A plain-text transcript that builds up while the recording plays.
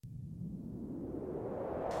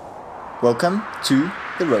Welcome to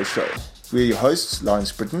The Row Show. We're your hosts,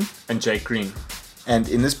 Lawrence Britton and Jake Green. And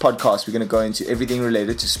in this podcast, we're going to go into everything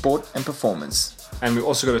related to sport and performance. And we're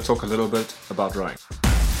also going to talk a little bit about rowing.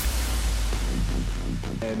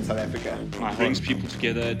 In South Africa. It brings people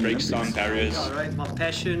together, it breaks down barriers. Yeah, right. My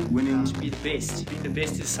passion, Winning. to be the best. Being the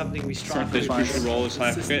best is something we strive for. There's crucial role in South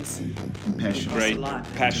Africa. Consistency. Compassion. Great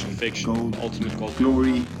passion, fiction, Gold. ultimate goal.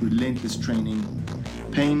 Glory, relentless training,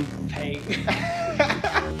 pain. Paying.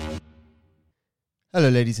 Hello,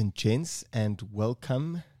 ladies and gents, and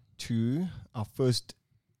welcome to our first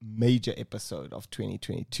major episode of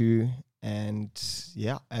 2022. And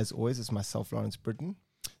yeah, as always, it's myself, Lawrence Britton.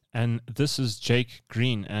 And this is Jake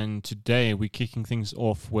Green, and today we're kicking things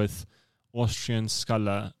off with Austrian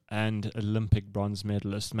sculler and Olympic bronze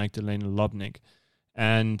medalist Magdalena Lobnig.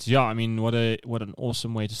 And yeah, I mean, what an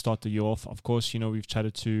awesome way to start the year off. Of course, you know, we've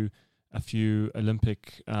chatted to a few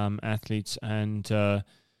Olympic athletes, and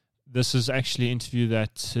this is actually an interview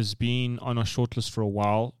that has been on our shortlist for a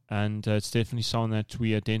while, and it's definitely someone that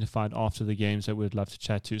we identified after the games that we'd love to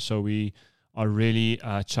chat to. So we are really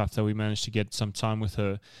chuffed that we managed to get some time with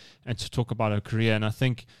her and to talk about her career. And I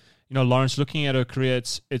think, you know, Lawrence, looking at her career,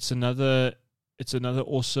 it's another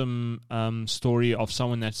awesome story of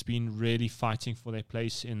someone that's been really fighting for their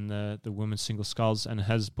place in the women's single sculls and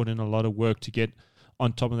has put in a lot of work to get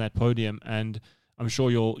on top of that podium. And I'm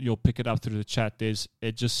sure you'll pick it up through the chat.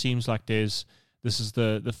 It just seems like this is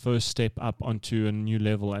the first step up onto a new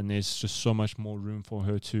level, and there's just so much more room for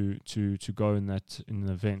her to go in the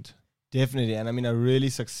event. Definitely, and I mean, a really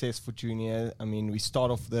successful junior. I mean, we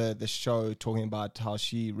start off the show talking about how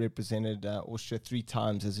she represented Austria 3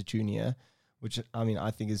 times as a junior, which, I mean,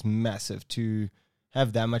 I think is massive. To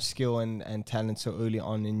have that much skill and talent so early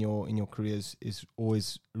on in your careers is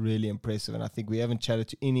always really impressive. And I think we haven't chatted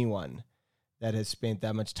to anyone that has spent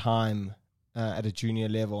that much time at a junior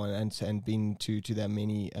level and been to that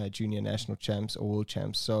many junior national champs or world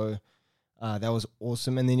champs. So that was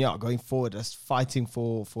awesome. And then, yeah, going forward, just fighting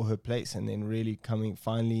for her place, and then really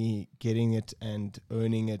finally getting it and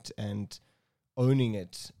earning it and owning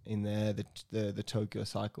it in the Tokyo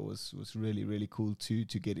cycle was really, really cool to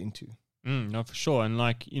get into. No, for sure. And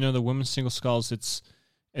like, you know, the women's single sculls, it's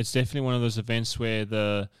definitely one of those events where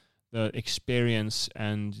the experience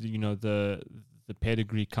and, you know, the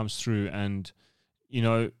pedigree comes through. And, you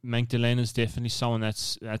know, Magdalena's definitely someone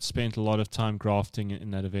that's spent a lot of time grafting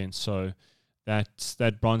in that event. So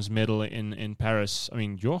that bronze medal in Paris, I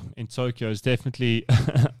mean, in Tokyo is definitely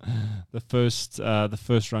the first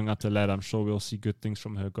rung up the ladder. I'm sure we'll see good things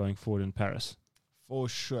from her going forward in Paris. For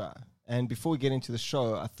sure. And before we get into the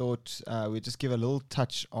show, I thought we'd just give a little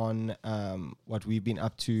touch on what we've been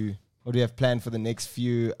up to, what we have planned for the next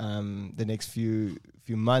few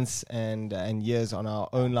months and years on our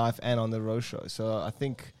own life and on the Row Show. So I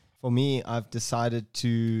think for me, I've decided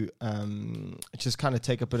to just kind of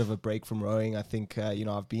take a bit of a break from rowing. I think you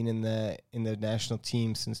know, I've been in the national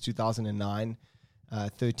team since 2009,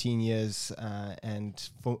 13 years, and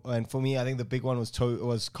for me, I think the big one was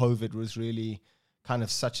COVID was really kind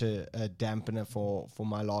of such a dampener for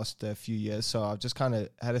my last few years. So I've just kind of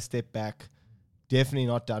had a step back. Definitely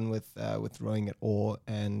not done with rowing at all,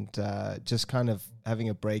 and just kind of having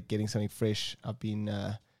a break, getting something fresh. I've been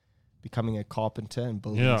becoming a carpenter and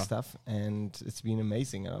building stuff, and it's been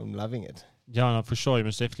amazing. I'm loving it. Yeah, no, for sure. You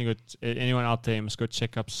must definitely anyone out there must go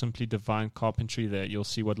check up Simply Divine Carpentry there. You'll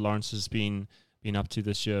see what Lawrence has been up to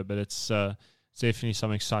this year, but it's definitely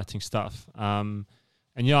some exciting stuff. And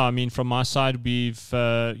yeah, I mean, from my side, we've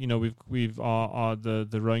the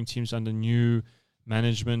rowing team's under new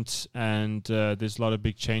management, and there's a lot of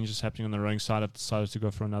big changes happening on the rowing side. I've decided to go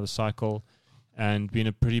for another cycle, and been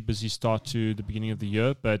a pretty busy start to the beginning of the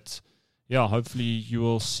year. But yeah, hopefully you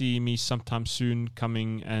will see me sometime soon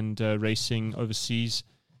coming and racing overseas.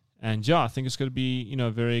 And yeah, I think it's going to be, you know,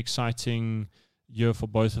 a very exciting year for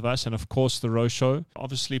both of us. And of course, the Row Show,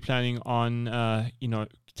 obviously planning on, you know,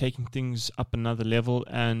 taking things up another level.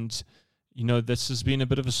 And, you know, this has been a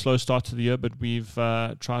bit of a slow start to the year, but we've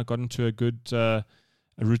got into a good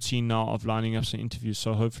a routine now of lining up some interviews.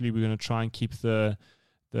 So hopefully we're going to try and keep the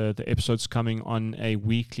episodes coming on a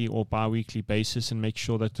weekly or bi-weekly basis and make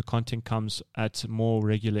sure that the content comes at more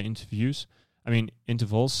regular intervals.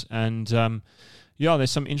 And yeah,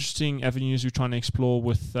 there's some interesting avenues we're trying to explore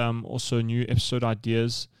with also new episode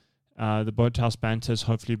ideas. The Boathouse Banter is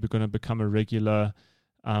hopefully going to become a regular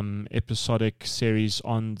episodic series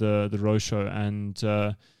on the Row Show, and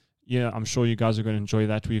yeah, I'm sure you guys are going to enjoy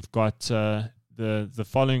that. We've got the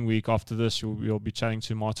following week after this, we'll be chatting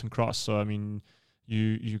to Martin Cross. So I mean,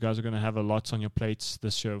 you guys are going to have a lot on your plates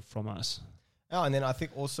this year from us. Oh, and then I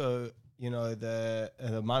think also, the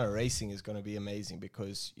amount of racing is going to be amazing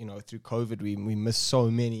because, through COVID, we missed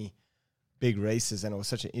so many big races and it was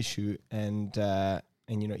such an issue. And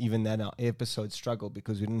even then our episodes struggled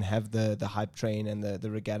because we didn't have the hype train and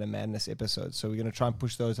the Regatta Madness episodes. So we're going to try and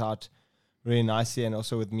push those out really nicely. And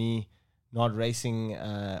also with me not racing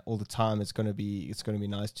all the time, it's going to be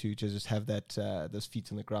nice to just have that those feet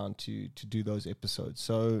on the ground to do those episodes.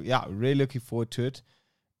 So yeah, really looking forward to it.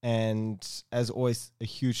 And as always, a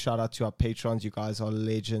huge shout out to our patrons. You guys are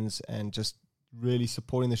legends and just really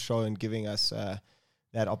supporting the show and giving us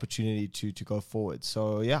that opportunity to go forward.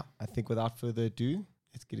 So yeah, I think without further ado,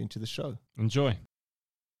 let's get into the show. Enjoy.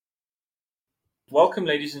 Welcome,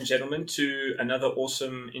 ladies and gentlemen, to another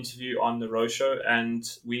awesome interview on the Row Show. And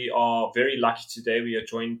we are very lucky today. We are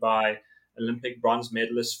joined by Olympic bronze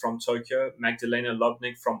medalist from Tokyo, Magdalena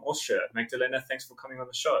Lobnig from Austria. Magdalena, thanks for coming on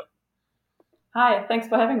the show. Hi, thanks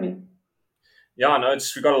for having me. Yeah, no,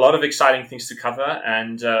 we've got a lot of exciting things to cover,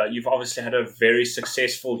 and you've obviously had a very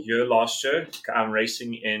successful year last year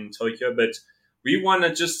racing in Tokyo. But we want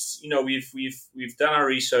to just, we've done our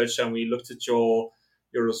research and we looked at your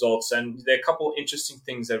results, and there are a couple interesting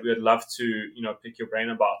things that we would love to, pick your brain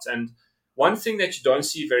about. And one thing that you don't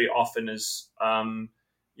see very often is,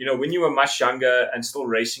 when you were much younger and still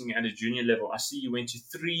racing at a junior level, I see you went to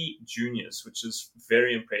 3 juniors, which is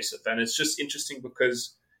very impressive. And it's just interesting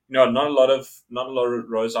because, not a lot of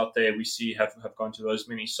rows out there we see have gone to those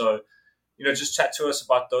many. So, just chat to us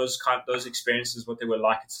about those experiences, what they were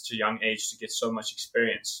like at such a young age to get so much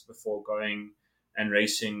experience before going and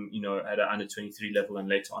racing, at an under 23 level and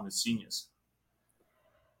later on as seniors.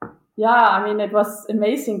 Yeah, I mean, it was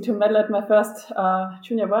amazing to medal at my first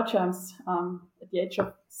junior world champs at the age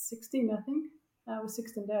of 16, I think. I was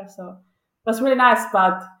 16 there, so it was really nice.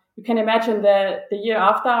 But you can imagine the year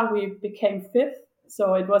after we became 5th,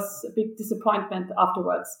 so it was a big disappointment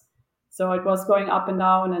afterwards. So it was going up and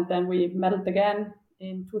down, and then we medaled again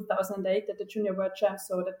in 2008 at the junior world champs.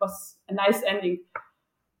 So that was a nice ending.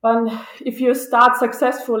 But if you start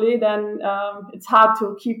successfully, then it's hard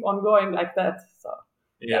to keep on going like that. So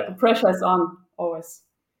yeah, the pressure is on always.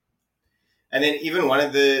 And then even one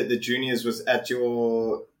of the juniors was at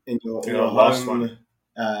your last home, one.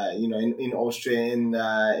 In Austria in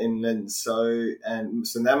Linz. So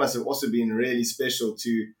that must have also been really special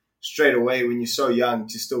to straight away when you're so young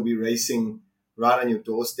to still be racing right on your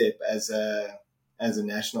doorstep as a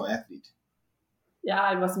national athlete.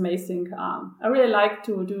 Yeah, it was amazing. I really like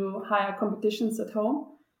to do higher competitions at home.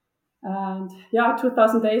 And yeah,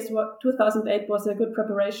 2008 was a good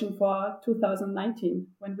preparation for 2019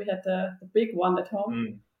 when we had the big one at home.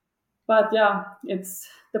 Mm. But yeah,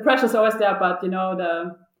 the pressure's always there. But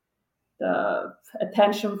the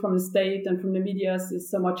attention from the state and from the media is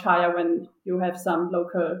so much higher when you have some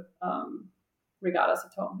local regattas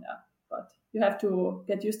at home. Yeah, but you have to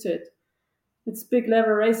get used to it. It's big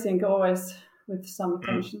level racing always with some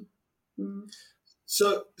attention. Mm.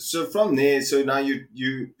 So from there, so now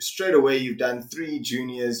you straight away you've done 3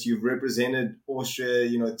 juniors, you've represented Austria,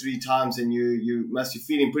 3 times, and you must be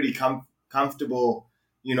feeling pretty comfortable,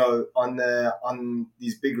 on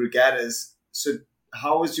these big regattas. So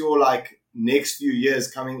how was your next few years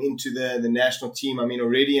coming into the national team? I mean,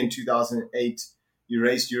 already in 2008 you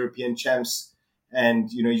raced European champs, and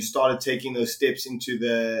you started taking those steps into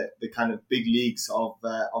the kind of big leagues of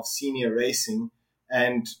senior racing.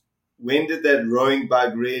 And when did that rowing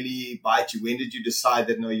bug really bite you? When did you decide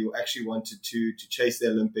that, no, you actually wanted to chase the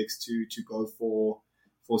Olympics, to go for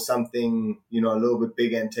something, a little bit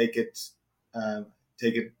bigger and take it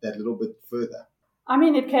that little bit further? I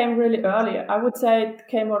mean, it came really early. I would say it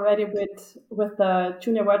came already with the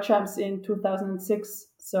Junior World Champs in 2006.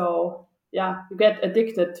 So yeah, you get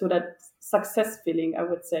addicted to that success feeling, I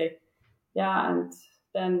would say. Yeah, and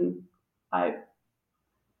then I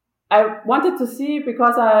wanted to see,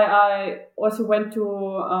 because I also went to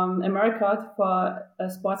America for a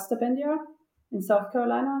sports stipendia in South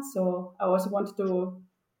Carolina. So I also wanted to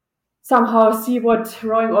somehow see what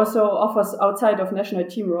rowing also offers outside of national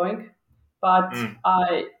team rowing. But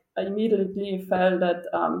I immediately felt that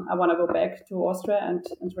I want to go back to Austria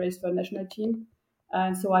and race for a national team.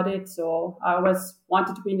 And so I did. So I always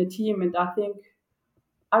wanted to be in a team. And I think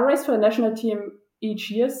I raced for a national team each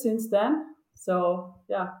year since then. So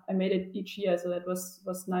yeah, I made it each year. So that was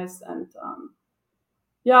nice. And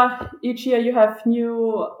each year you have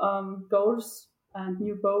new goals and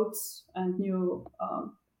new boats and new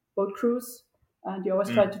boat crews. And you always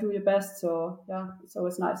try to do your best. So yeah, it's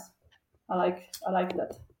always nice. I like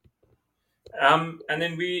that. And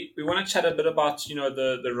then we want to chat a bit about,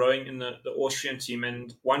 the rowing in the Austrian team.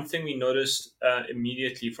 And one thing we noticed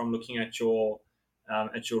immediately from looking at your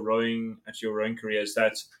at your rowing career is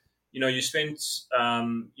that you spent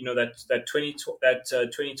that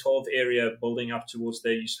 2012 area building up towards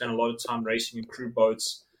there. You spent a lot of time racing in crew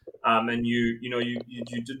boats, and you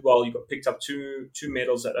did well. You got picked up two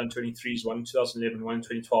medals at under-23s, one in 2011, one in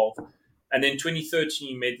 2012, and then 2013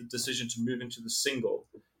 you made the decision to move into the single.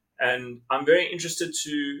 And I'm very interested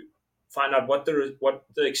to find out what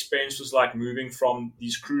the experience was like moving from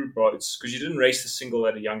these crew boats, because you didn't race the single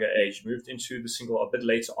at a younger age. You moved into the single a bit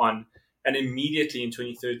later on, and immediately in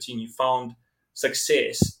 2013 you found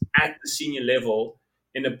success at the senior level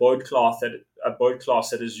in a boat class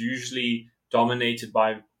that is usually dominated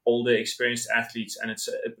by older, experienced athletes, and it's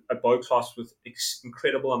a boat class with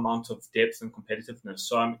incredible amount of depth and competitiveness.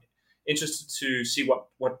 So I'm interested to see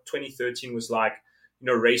what 2013 was like,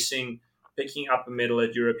 racing, picking up a medal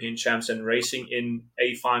at European champs and racing in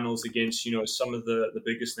A finals against, some of the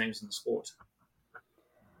biggest names in the sport.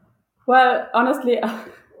 Well, honestly,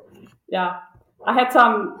 yeah, I had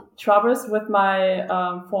some troubles with my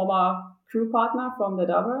former crew partner from the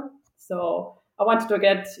double. So I wanted to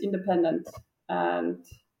get independent. And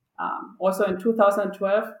also in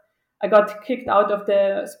 2012, I got kicked out of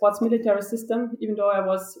the sports military system, even though I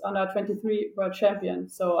was under 23 world champion.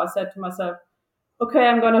 So I said to myself, okay,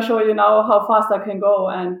 I'm going to show you now how fast I can go.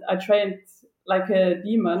 And I trained like a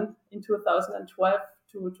demon in 2012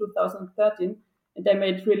 to 2013. And they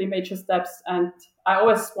made really major steps. And I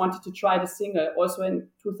always wanted to try the single also in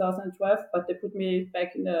 2012, but they put me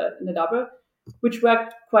back in the double, which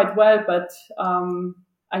worked quite well. But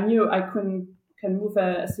I knew I can move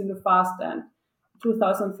a single fast. And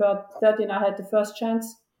 2013, I had the first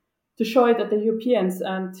chance to show it at the Europeans,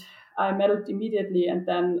 and I medaled immediately. And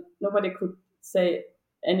then nobody could say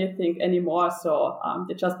anything anymore. So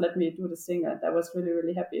they just let me do the single. I was really,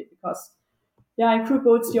 really happy because, in crew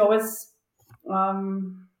boats,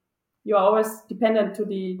 you're always dependent to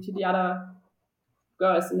the other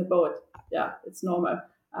girls in the boat. Yeah, it's normal.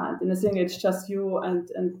 And in a single, it's just you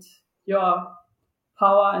and your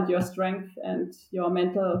power and your strength and your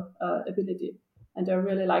mental ability. And I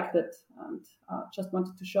really liked it, and just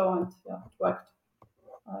wanted to show, and it worked.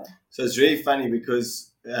 So it's really funny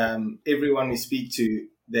because everyone we speak to,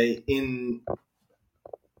 they in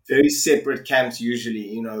very separate camps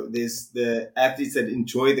usually. There's the athletes that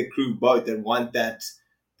enjoy the crew boat, that want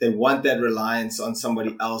that reliance on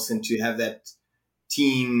somebody else, and to have that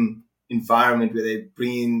team environment where they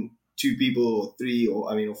bring in 2 people or 3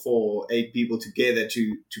 or 4 or 8 people together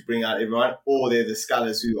to bring out everyone. Or they're the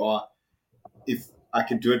scholars who are, if I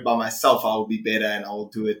can do it by myself, I will be better and I will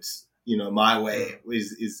do it my way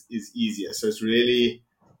is easier. So it's really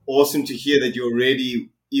awesome to hear that you're already,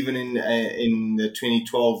 even in the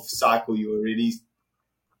 2012 cycle, you're already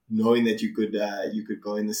knowing that you could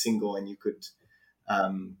go in the single and you could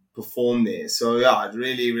perform there. So it's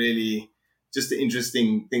really, really just an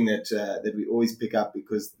interesting thing that we always pick up,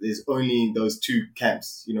 because there's only those 2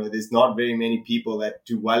 camps. There's not very many people that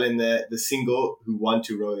do well in the single who want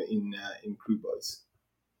to row in crew boats.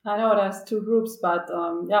 I know there's 2 groups, but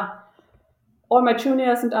all my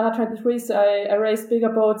juniors and under 23s, I raced bigger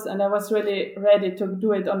boats, and I was really ready to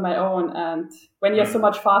do it on my own. And when you're so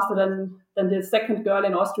much faster than the second girl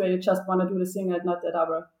in Austria, you just want to do the single, not the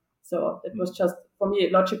double. So it was just, for me,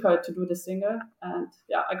 logical to do the single. And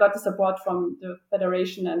I got the support from the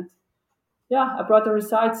federation, and I brought the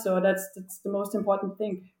results. So that's the most important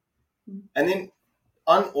thing. And then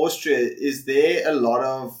on Austria, is there a lot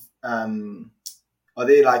of are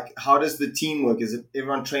they how does the team work? Is it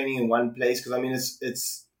everyone training in one place? Because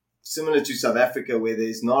it's similar to South Africa, where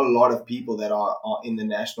there's not a lot of people that are in the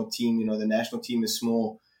national team. The national team is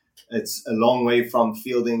small. It's a long way from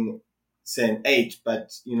fielding, say, an 8,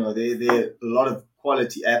 but there are a lot of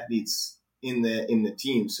quality athletes in the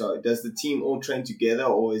team. So does the team all train together,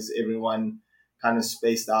 or is everyone kind of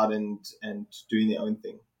spaced out and doing their own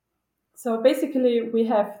thing? So basically, we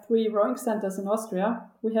have 3 rowing centers in Austria.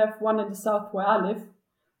 We have one in the south where I live.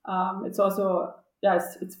 It's also,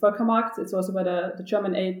 it's Völkermarkt. It's also where the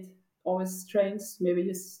German 8 always trains. Maybe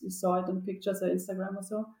you saw it on pictures on Instagram or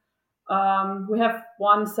so. We have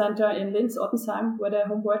one center in Linz, Ottensheim, where the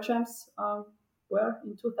home world champs were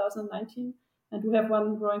in 2019. And we have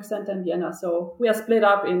one rowing center in Vienna. So we are split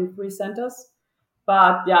up in 3 centers.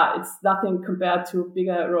 But it's nothing compared to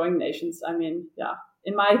bigger rowing nations.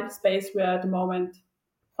 In my space, we're at the moment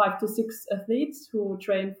 5 to 6 athletes who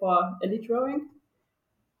train for elite rowing.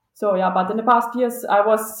 So but in the past years, I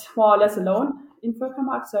was more or less alone in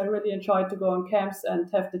Völkermarkt. So I really enjoyed to go on camps and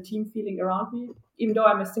have the team feeling around me. Even though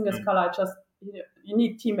I'm a single sculler, you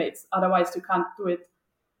need teammates. Otherwise, you can't do it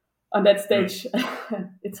on that stage.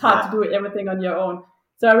 It's hard to do everything on your own.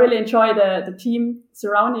 So I really enjoy the team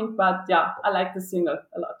surrounding, but yeah, I like the single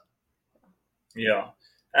a lot. Yeah.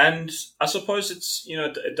 And I suppose it's,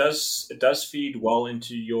 it does feed well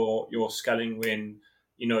into your sculling when,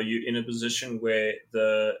 you're in a position where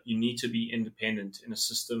you need to be independent in a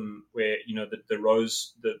system where, the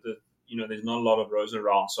rows, there's not a lot of rows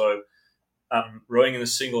around. So rowing in the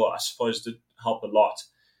single, I suppose, did help a lot.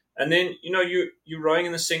 And then, you're rowing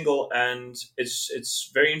in the single, and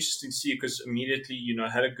it's very interesting to see because immediately,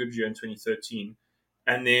 had a good year in 2013.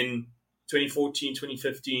 And then 2014,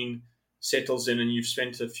 2015 settles in, and you've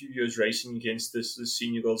spent a few years racing against the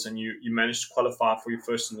senior girls, and you managed to qualify for your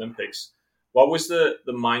first Olympics. What was the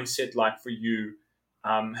mindset like for you,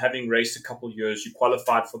 having raced a couple of years? You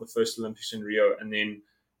qualified for the first Olympics in Rio, and then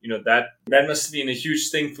that must have been a huge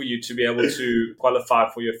thing for you to be able to qualify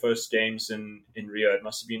for your first games in Rio. It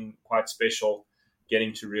must have been quite special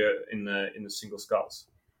getting to Rio in the single sculls.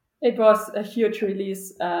 It was a huge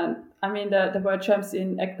release. The World Champs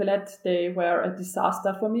in Ekpelet, they were a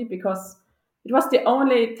disaster for me because it was the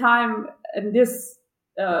only time in this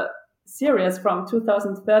series from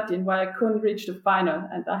 2013 where I couldn't reach the final,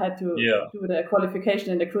 and I had to do the qualification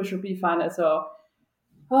in the Crucial B final. So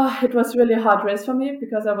it was really a hard race for me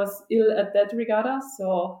because I was ill at that regatta.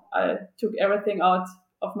 So I took everything out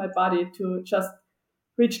of my body to just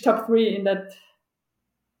reach top 3 in that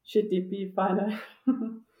shitty B final.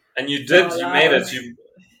 And you did. You made it.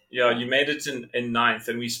 You made it in 9th,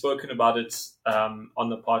 and we've spoken about it on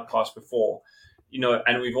the podcast before.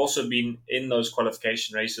 And we've also been in those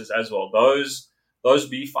qualification races as well. Those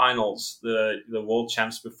B finals, the World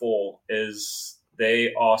Champs before,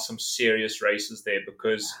 they are some serious races there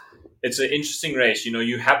because it's an interesting race.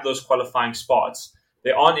 You have those qualifying spots.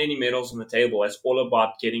 There aren't any medals on the table. It's all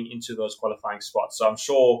about getting into those qualifying spots. So I'm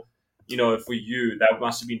sure, for you, that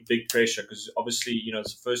must have been big pressure because obviously,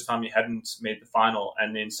 it's the first time you hadn't made the final,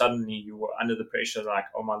 and then suddenly you were under the pressure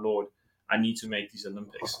like, oh my Lord, I need to make these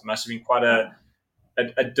Olympics. It must have been quite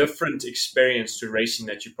a different experience to racing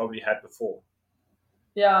that you probably had before.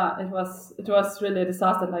 Yeah, it was really a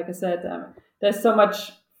disaster. Like I said, there's so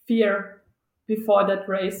much fear before that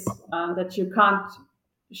race that you can't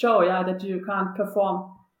show, that you can't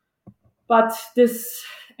perform. But this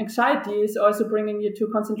anxiety is also bringing you to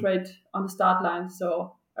concentrate on the start line.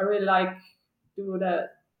 So I really like do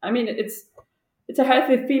that. It's a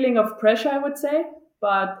healthy feeling of pressure, I would say.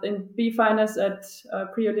 But in B finals at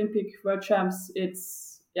pre-Olympic World Champs,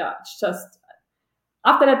 it's just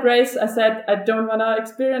after that race, I said I don't want to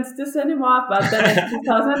experience this anymore. But then in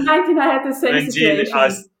 2019, I had the same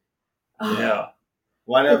situation.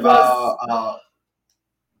 One of our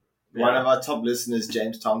top listeners,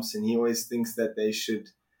 James Thompson, he always thinks that they should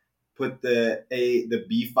put the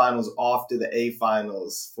B finals after the A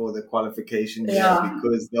finals for the qualification year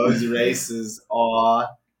because those races are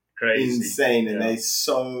crazy, insane, and they're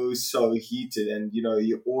so heated, and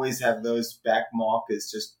you always have those back markers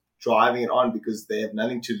just driving it on because they have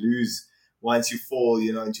nothing to lose. Once you fall,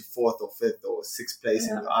 into 4th or 5th or 6th place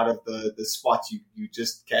and you're out of the spot, you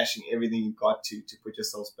just cashing everything you got to put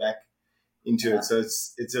yourselves back into it. So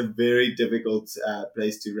it's a very difficult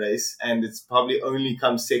place to race, and it's probably only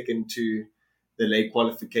come second to the late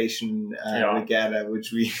qualification regatta,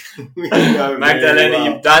 which we know. Magdalena, well.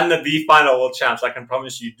 You've done the B final World Champs. I can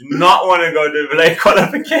promise you do not want to go to the late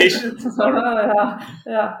qualification.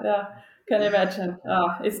 Yeah. Can imagine.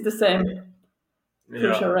 It's the same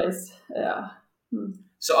crucial race. Yeah.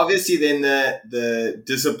 So obviously then the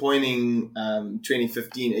disappointing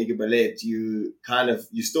 2015 Egeballet, you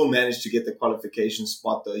still managed to get the qualification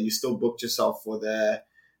spot though. You still booked yourself for the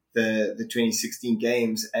 2016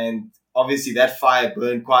 games, and obviously that fire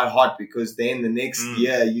burned quite hot because then the next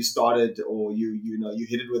year you started, or you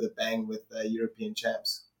hit it with a bang with the European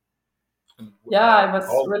champs. Yeah, it was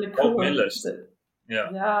really cool.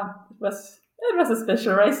 Yeah, it was a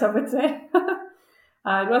special race, I would say.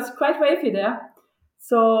 It was quite wavy there.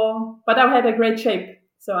 So, but I had a great shape.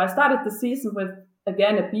 So I started the season with,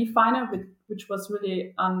 again, a B final, which was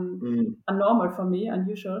really unnormal for me,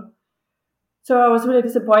 unusual. So I was really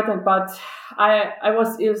disappointed, but I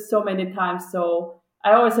was ill so many times. So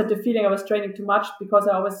I always had the feeling I was training too much because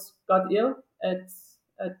I always got ill at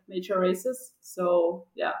major races. So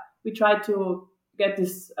yeah, we tried to get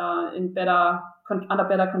this under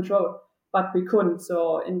better control, but we couldn't.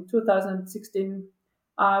 So in 2016,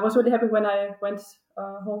 I was really happy when I went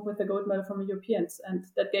home with the gold medal from the Europeans, and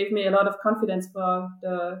that gave me a lot of confidence for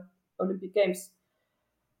the Olympic Games.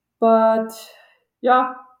 But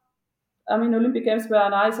yeah, Olympic Games were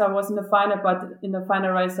nice. I was in the final, but in the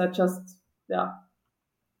final race, I just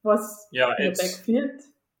was in the backfield.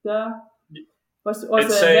 Was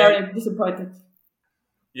also very disappointed.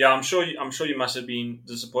 Yeah, I'm sure. I'm sure you must have been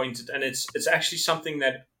disappointed, and it's actually something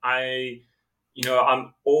that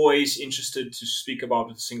I'm always interested to speak about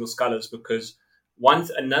with single scullers, because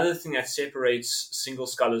another thing that separates single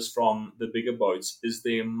scullers from the bigger boats is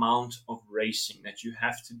the amount of racing that you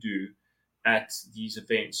have to do at these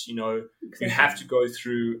events. You have to go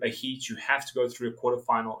through a heat, you have to go through a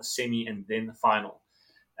quarterfinal, a semi, and then the final.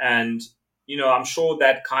 And I'm sure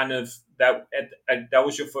that kind of that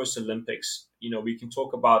was your first Olympics. We can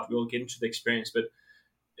talk about, we'll get into the experience, but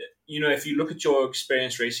if you look at your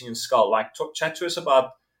experience racing in Skull, like chat to us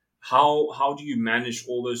about how do you manage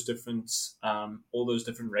all those different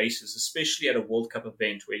races, especially at a World Cup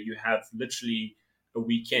event where you have literally a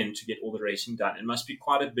weekend to get all the racing done. It must be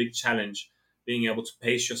quite a big challenge being able to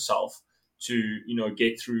pace yourself to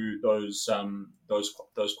get through those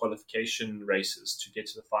qualification races to get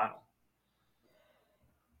to the final.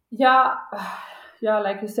 Yeah, yeah,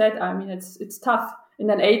 like you said, I mean, it's tough. In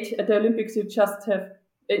an 8 at the Olympics, you just have,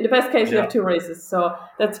 in the best case, you have 2 races, so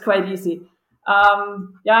that's quite easy.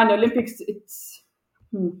 In the Olympics,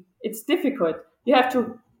 it's difficult. You have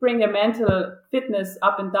to bring your mental fitness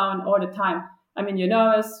up and down all the time. I mean, you're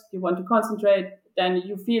nervous, you want to concentrate, then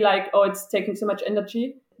you feel like, oh, it's taking so much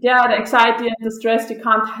energy. Yeah, the anxiety and the stress, you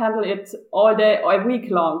can't handle it all day or a week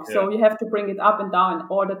long. Yeah. So you have to bring it up and down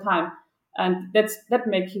all the time. And that's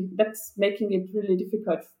making it really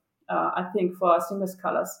difficult, I think, for single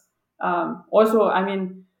scullers. Also, I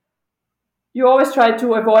mean, you always try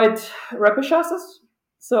to avoid repechaussées.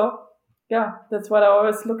 So, yeah, that's what I'm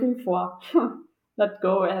always looking for. Not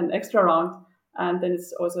go an extra round. And then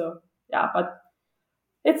it's also, but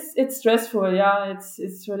it's stressful. Yeah,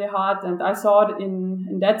 it's really hard. And I saw it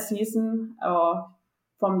in that season,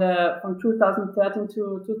 from 2013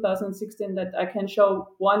 to 2016, that I can show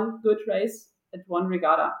one good race at one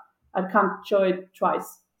regatta. I can't show it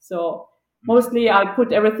twice. So mostly I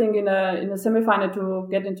put everything in a semi-final to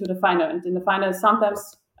get into the final. And in the final,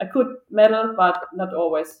 sometimes I could medal, but not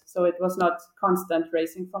always. So it was not constant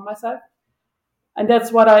racing for myself. And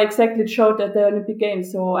that's what I exactly showed at the Olympic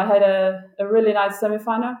Games. So I had a really nice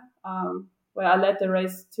semi-final where I led the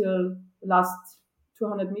race till the last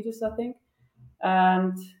 200 meters, I think.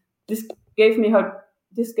 And this gave me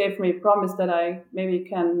a promise that I maybe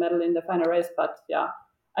can medal in the final race. But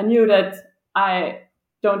I knew that I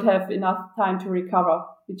don't have enough time to recover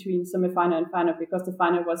between semi-final and final, because the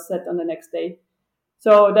final was set on the next day.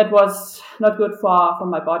 So that was not good for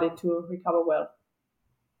my body to recover well.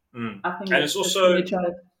 I think, and it's also with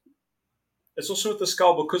the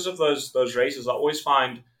Skull, because of those races. I always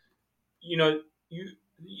find,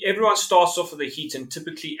 everyone starts off with the heat, and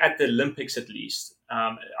typically at the Olympics, at least,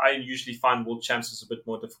 I usually find World Champs is a bit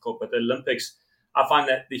more difficult. But the Olympics, I find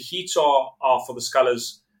that the heats are for the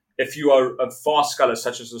scullers. If you are a fast sculler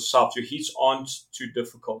such as yourself, your heats aren't too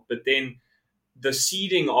difficult. But then the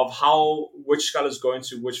seeding of which scullers go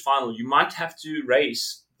into which final, you might have to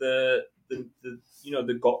race the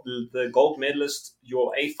gold medalist,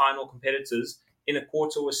 your A final competitors, in a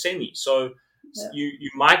quarter or semi. So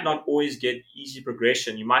you might not always get easy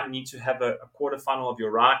progression. You might need to have a quarterfinal of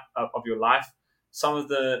your life. Some of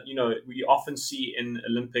the, we often see in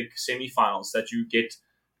Olympic semifinals that you get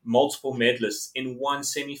multiple medalists in one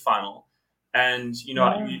semifinal. And,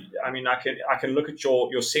 I can look at your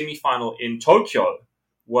semifinal in Tokyo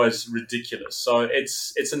was ridiculous. So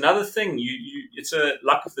it's another thing. It's a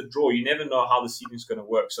luck of the draw. You never know how the seeding is going to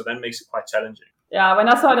work. So that makes it quite challenging. Yeah, when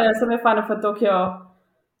I saw the semifinal for Tokyo,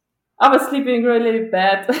 I was sleeping really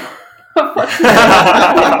bad.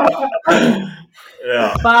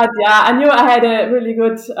 Yeah. But I knew I had a really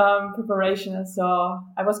good preparation, so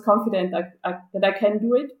I was confident that I can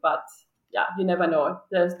do it. But you never know.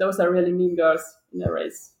 Those are really mean girls in the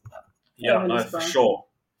race. Yeah, really for sure.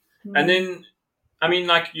 Mm-hmm. And then,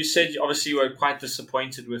 like you said, obviously you were quite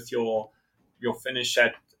disappointed with your finish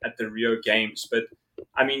at the Rio Games. But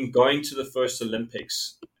going to the first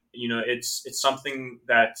Olympics, it's something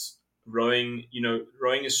that rowing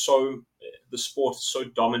is the sport is so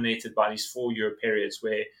dominated by these 4-year periods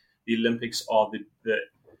where the Olympics are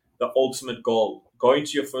the ultimate goal. Going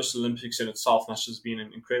to your first Olympics in itself must have been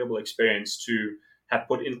an incredible experience to have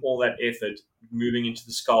put in all that effort, moving into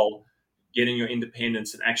the Skull, getting your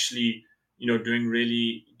independence, and actually, doing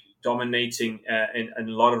really dominating in a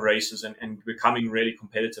lot of races and becoming really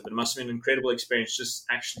competitive. It must have been an incredible experience just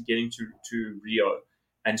actually getting to Rio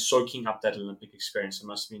and soaking up that Olympic experience. It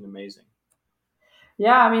must have been amazing.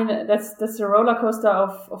 Yeah, that's a roller coaster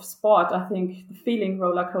of sport. I think the feeling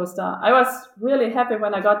roller coaster. I was really happy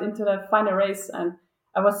when I got into the final race, and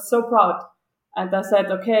I was so proud. And I said,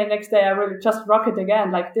 okay, next day I will just rock it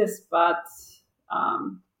again like this. But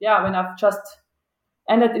when I've just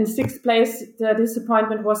ended in sixth place, the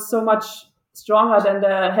disappointment was so much stronger than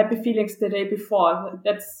the happy feelings the day before.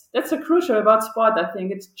 That's a crucial about sport. I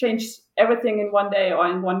think it's changed everything in one day or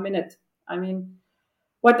in 1 minute. I mean,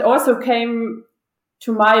 what also came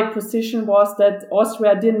to my position was that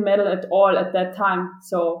Austria didn't medal at all at that time.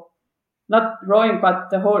 So not rowing, but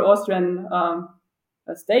the whole Austrian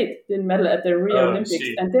state didn't medal at the Rio Olympics.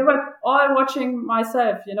 And they were all watching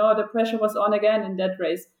myself. The pressure was on again in that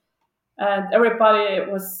race. And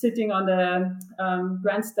everybody was sitting on the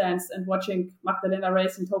grandstands and watching Magdalena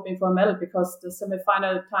race and hoping for a medal, because the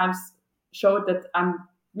semi-final times showed that I'm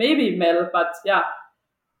maybe medal, but yeah,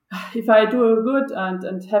 if I do good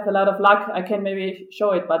and have a lot of luck, I can maybe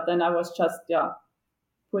show it. But then I was just,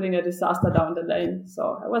 putting a disaster down the lane.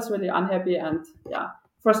 So I was really unhappy, and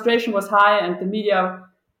frustration was high, and the media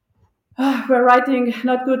were writing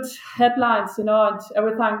not good headlines, and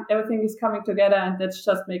everything is coming together, and that's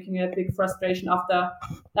just making a big frustration after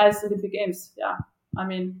nice Olympic Games. Yeah. I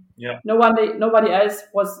mean, nobody else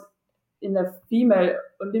was in a female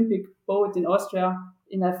Olympic boat in Austria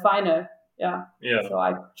in a final. Yeah. So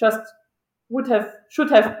I just should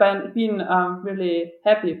have been really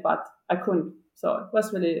happy, but I couldn't. So it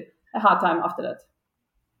was really a hard time after that.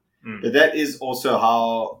 But that is also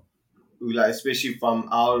how, especially from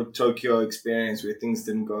our Tokyo experience, where things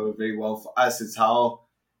didn't go very well for us, it's how,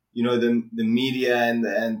 the media and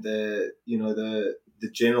the the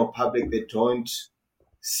general public, they don't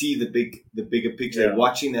see the bigger picture. They're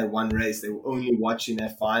watching that one race. They were only watching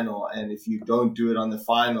that final, and if you don't do it on the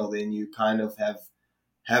final, then you kind of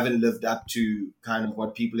haven't lived up to kind of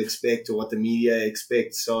what people expect or what the media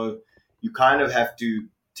expects. So you kind of have to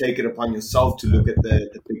take it upon yourself to look at the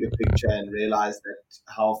bigger picture and realize that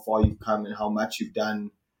how far you've come and how much you've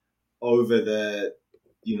done over the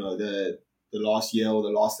last year or the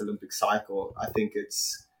last Olympic cycle. I think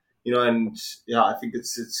it's, I think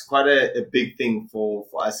it's quite a big thing for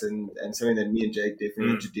us, and something that me and Jake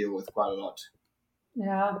definitely need to deal with quite a lot.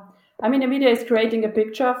 Yeah. I mean, the media is creating a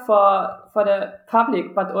picture for the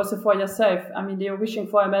public, but also for yourself. I mean, they're wishing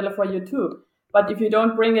for a medal for you too. But if you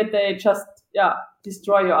don't bring it, they just,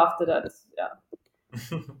 destroy you after that.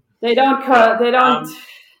 Yeah. They don't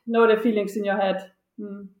know the feelings in your head.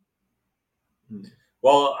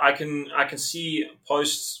 Well, I can see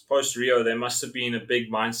post Rio, there must have been a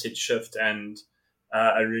big mindset shift and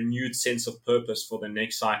a renewed sense of purpose for the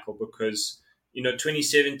next cycle, because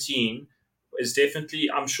 2017 is definitely,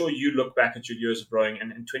 I'm sure you look back at your years of rowing,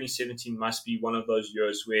 and 2017 must be one of those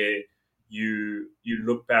years where you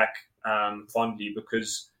look back fondly,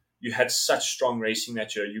 because you had such strong racing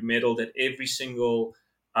that year. You medaled at every single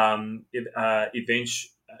event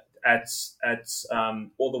at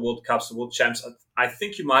all the World Cups, the World Champs. I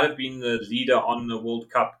think you might have been the leader on the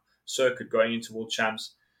World Cup circuit going into World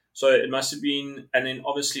Champs. So it must have been, and then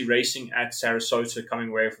obviously racing at Sarasota, coming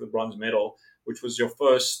away with the bronze medal, which was your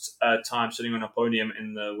first time sitting on a podium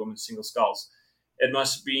in the women's single sculls. It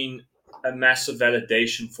must have been a massive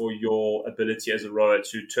validation for your ability as a rower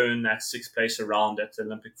to turn that sixth place around at the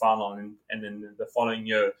Olympic final, and then the following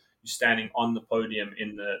year you're standing on the podium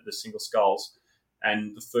in the single sculls,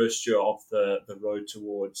 and the first year of the road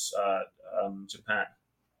towards Japan.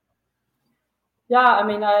 Yeah, I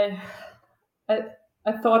mean, I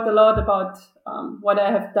thought a lot about what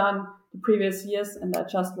I have done the previous years, and I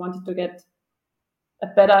just wanted to get a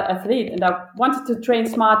better athlete, and I wanted to train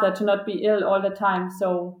smarter, to not be ill all the time.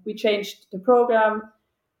 So we changed the program.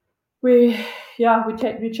 We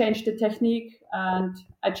changed the technique, and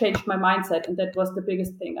I changed my mindset, and that was the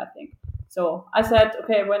biggest thing, I think. So I said,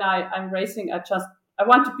 okay, when I'm racing, I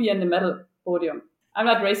want to be in the medal podium. I'm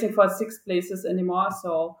not racing for sixth places anymore.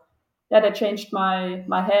 So that I changed my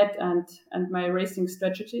head and my racing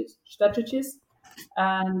strategies,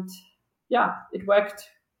 and it worked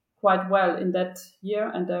quite well in that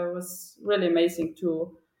year, and it was really amazing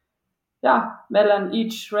to medal in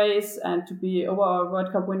each race and to be overall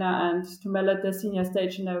World Cup winner and to medal at the senior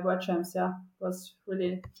stage in the World Champs. Yeah, it was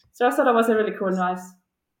really, so I thought it was a really cool race.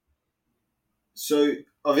 So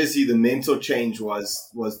obviously the mental change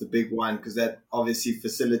was the big one, because that obviously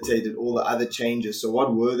facilitated all the other changes. So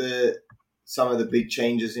what were some of the big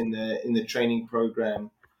changes in the training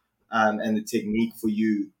program and the technique for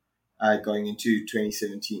you going into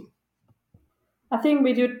 2017? I think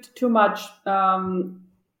we did too much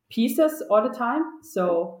pieces all the time.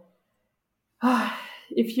 So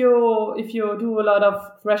if you do a lot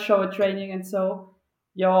of threshold training, and so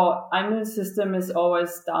your immune system is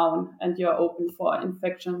always down and you're open for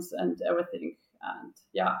infections and everything. And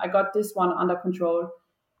I got this one under control,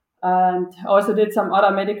 and also did some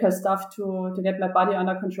other medical stuff to get my body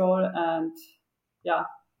under control. And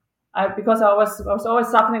Because I was always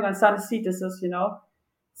suffering on sinusitis,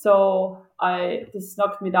 so this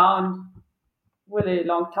knocked me down really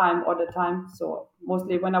long time all the time. So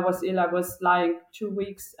mostly when I was ill, I was lying 2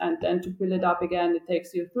 weeks, and then to build it up again, it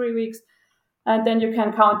takes you 3 weeks, and then you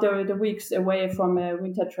can count the weeks away from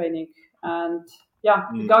winter training. And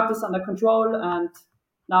we got this under control, and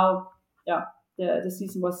now the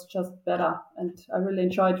season was just better, and I really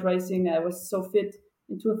enjoyed racing. I was so fit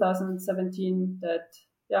in 2017 that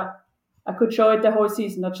I could show it the whole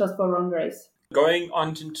season, not just for one race. Going on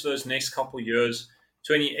into those next couple of years,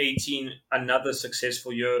 2018, another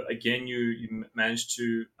successful year. Again, you managed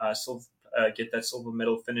to get that silver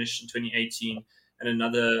medal finish in 2018, and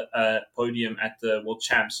another podium at the World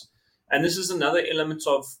Champs. And this is another element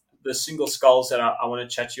of the single sculls that I want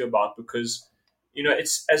to chat to you about, because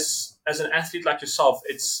it's as an athlete like yourself,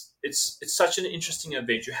 it's such an interesting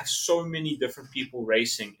event. You have so many different people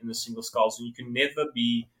racing in the single sculls, and you can never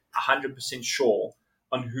be 100% sure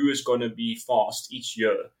on who is going to be fast each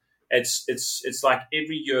year. It's like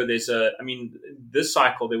every year this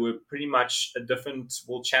cycle there were pretty much a different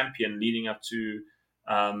world champion leading up to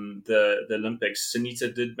the Olympics.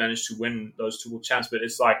 Sunita did manage to win those 2 world champs, but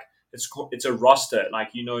it's like it's a roster. Like,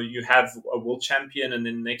 you have a world champion, and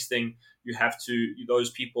then the next thing you have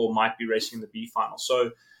those people might be racing in the B final.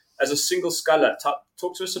 So as a single sculler,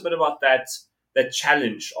 talk to us a bit about that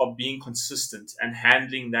challenge of being consistent and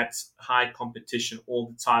handling that high competition all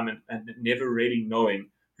the time, and never really knowing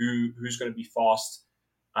who's going to be fast,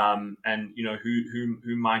 and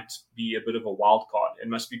who might be a bit of a wild card. It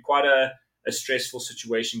must be quite a stressful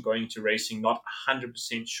situation going into racing, not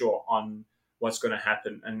 100% sure on what's going to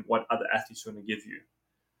happen and what other athletes are going to give you.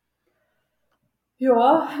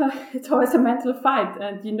 It's always a mental fight,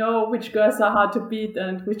 and which girls are hard to beat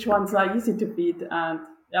and which ones are easy to beat. And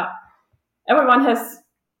everyone has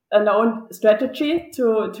an own strategy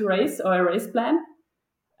to race, or a race plan.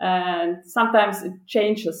 And sometimes it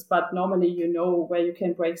changes, but normally you know where you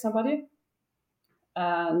can break somebody.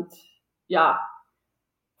 And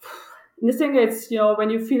the thing is,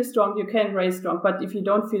 when you feel strong, you can race strong. But if you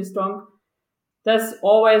don't feel strong, there's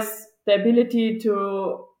always the ability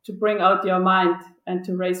to bring out your mind and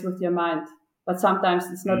to race with your mind. But sometimes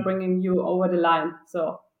it's not bringing you over the line.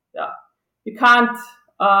 So you can't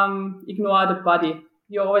ignore the body.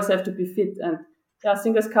 You always have to be fit. And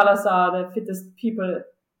single scullers are the fittest people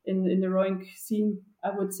in the rowing scene,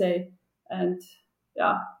 I would say. And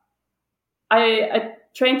I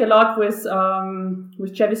trained a lot with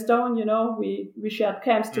Chevy Stone. We shared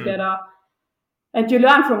camps together, and you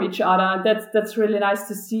learn from each other. That's really nice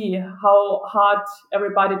to see how hard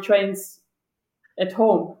everybody trains at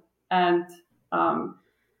home. And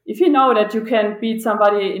if you know that you can beat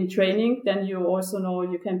somebody in training, then you also know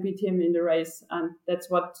you can beat him in the race, and that's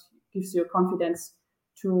what gives you confidence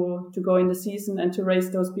to go in the season and to race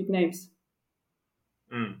those big names.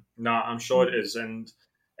 No, I'm sure it is. And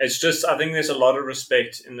it's just, I think there's a lot of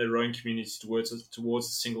respect in the rowing community towards the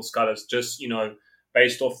single scullers, just,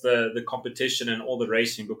 based off the competition and all the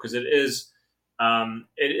racing, because it is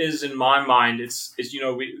in my mind, it's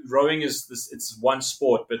rowing is this, it's one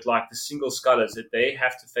sport, but like the single scullers, they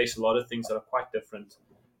have to face a lot of things that are quite different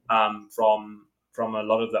from a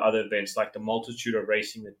lot of the other events, like the multitude of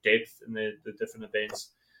racing, the depth and the different events.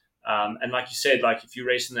 And like you said, like if you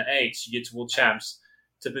race in the eights, you get to world champs.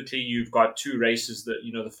 Typically, you've got 2 races that,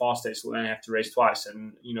 the fast race will only have to race twice.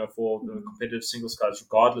 And, for the competitive single scullers,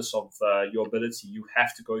 regardless of your ability, you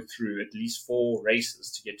have to go through at least 4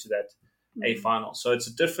 races to get to that A final. So it's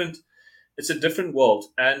a different world.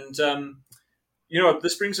 And,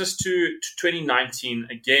 this brings us to 2019.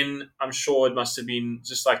 Again, I'm sure it must have been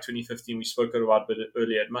just like 2015. We spoke about a bit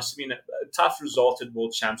earlier. It must have been a tough result at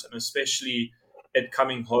World Champs, and especially it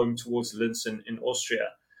coming home towards Linz in Austria.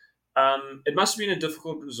 It must have been a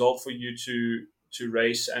difficult result for you to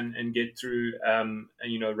race and get through, and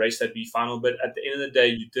race that B final. But at the end of the day,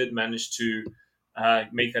 you did manage to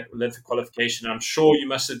make that Olympic qualification. I'm sure you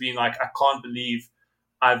must have been like, I can't believe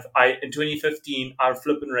in 2015 I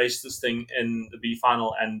flipped and raced this thing in the B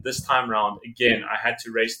final, and this time round again I had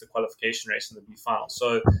to race the qualification race in the B final.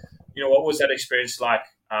 So, what was that experience like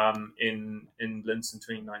in Linz in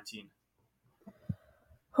 2019?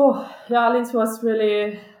 Linz was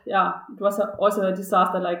really, it was also a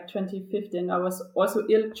disaster like 2015. I was also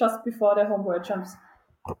ill just before the home world champs.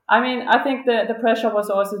 I mean, I think the pressure was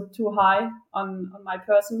also too high on my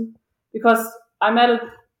person, because I medaled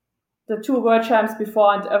the 2 world champs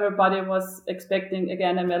before, and everybody was expecting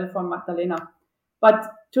again a medal from Magdalena.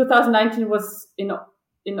 But 2019 was in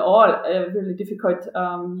all a really difficult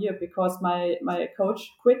year, because my coach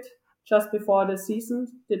quit just before the season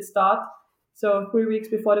did start. So 3 weeks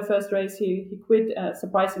before the first race, he quit,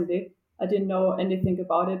 surprisingly. I didn't know anything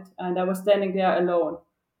about it. And I was standing there alone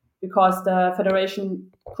because the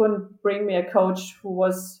federation couldn't bring me a coach who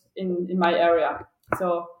was in my area.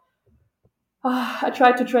 So I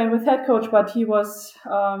tried to train with head coach, but he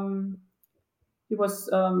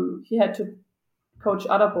had to coach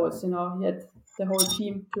other boys. He had the whole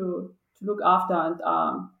team to look after, and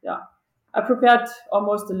I prepared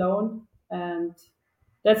almost alone, and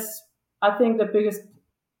that's, I think, it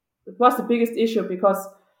was the biggest issue, because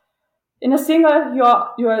in a single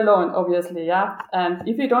you're alone, obviously, yeah. And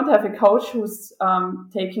if you don't have a coach who's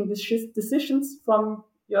taking decisions from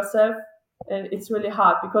yourself, it's really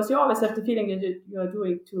hard, because you always have the feeling that you are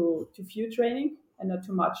doing too few training and not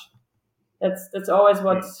too much. That's always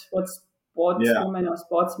what sportswomen or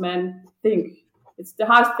sportsmen think. It's the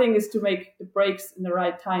hard thing is to make the breaks in the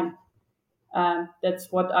right time, and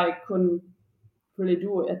that's what I couldn't really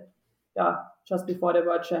do just before the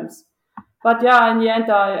World Champs. But in the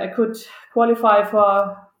end, I could qualify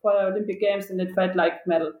for the Olympic Games, and it felt like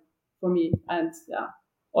medal for me. And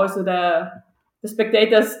also the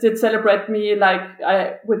spectators did celebrate me like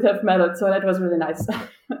I would have medal, so that was really nice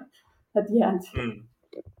at the end.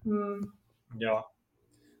 Yeah,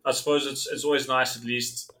 I suppose it's always nice, at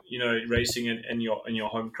least, racing in your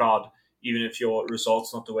home crowd, even if your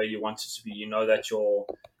results not the way you want it to be. You know that your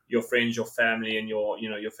friends, your family, and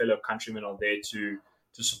your fellow countrymen are there to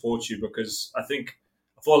support you, because I think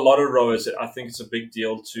for a lot of rowers, I think it's a big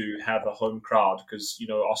deal to have a home crowd, because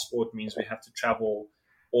our sport means we have to travel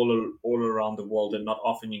all around the world, and not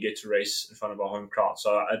often you get to race in front of a home crowd.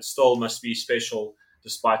 So it still must be special,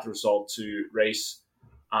 despite the result, to race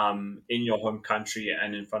in your home country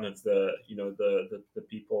and in front of the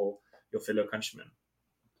people, your fellow countrymen.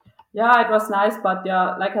 Yeah, it was nice, but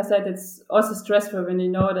like I said, it's also stressful when you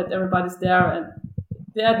know that everybody's there and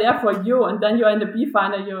they're there for you, and then you're in the B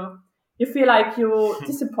final, you feel like you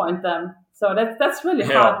disappoint them. So that's really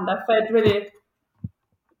hard, and I felt really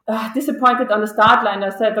disappointed on the start line. I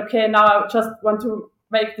said, okay, now I just want to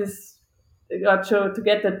make this to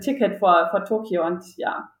get the ticket for Tokyo, and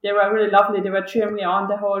they were really lovely. They were cheering me on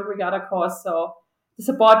the whole regatta course, so the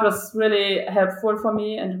support was really helpful for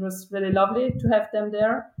me, and it was really lovely to have them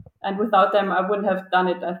there. And without them, I wouldn't have done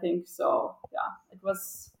it, I think. So it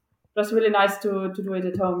was really nice to do it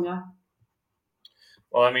at home. Yeah.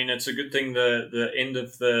 Well, I mean, it's a good thing the end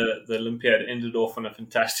of the Olympiad ended off on a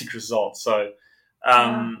fantastic result. So,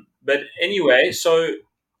 but anyway, so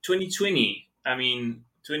 2020. I mean,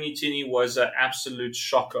 2020 was an absolute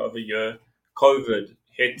shocker of a year. COVID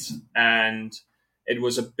hit, and it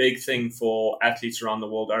was a big thing for athletes around the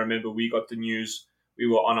world. I remember we got the news. We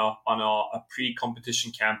were on a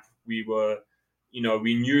pre-competition camp. We were,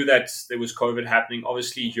 we knew that there was COVID happening.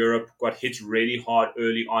 Obviously, Europe got hit really hard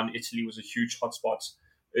early on. Italy was a huge hotspot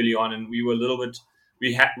early on, and we were a little bit.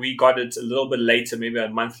 We got it a little bit later, maybe a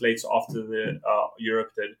month later after the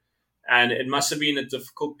Europe did, and it must have been a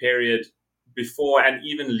difficult period before and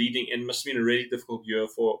even leading in. Must have been a really difficult year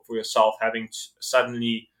for yourself, having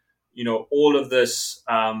suddenly, all of this.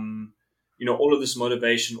 All of this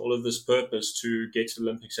motivation, all of this purpose to get to the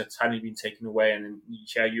Olympics had suddenly been taken away, and then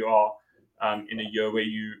here you are in a year where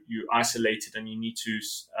you isolated, and you need to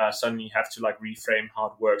suddenly have to reframe how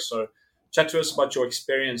it works. So, chat to us about your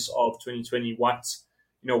experience of 2020.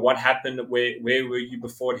 What happened? Where were you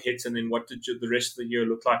before it hit, and then what did the rest of the year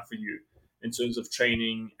look like for you in terms of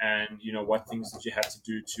training, and what things did you have to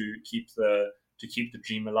do to keep the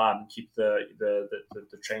dream alive and keep the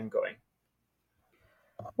train going?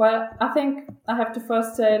 Well, I think I have to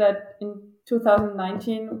first say that in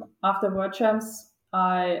 2019, after World Champs,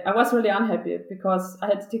 I was really unhappy because I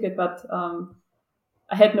had the ticket, but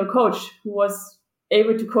I had no coach who was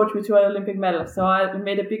able to coach me to an Olympic medal. So I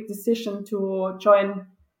made a big decision to join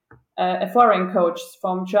a foreign coach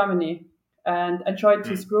from Germany, and I joined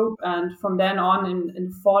his group. And from then on,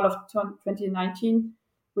 in fall of 2019,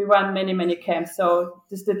 we ran many, many camps. So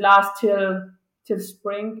this did last till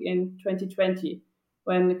spring in 2020.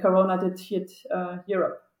 When Corona did hit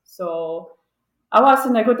Europe. So I was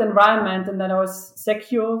in a good environment, and then I was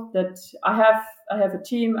secure that I have a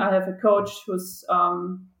team, I have a coach who's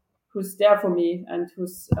there for me, and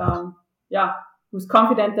who's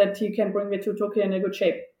confident that he can bring me to Tokyo in a good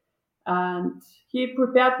shape. And he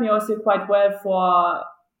prepared me also quite well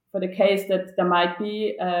for the case that there might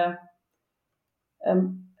be an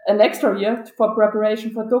extra year for preparation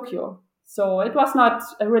for Tokyo. So it was not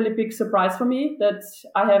a really big surprise for me that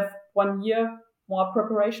I have 1 year more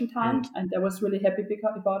preparation time, and I was really happy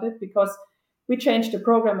about it, because we changed the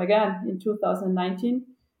program again in 2019,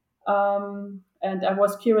 and I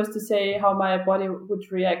was curious to say how my body would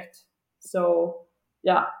react. So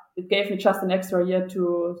yeah, it gave me just an extra year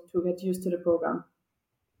to get used to the program.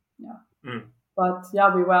 Yeah. But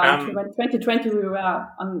yeah, we were in 2020. We were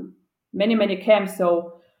on many camps.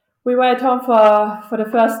 So we were at home for the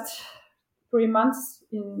first 3 months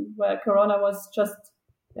in where Corona was just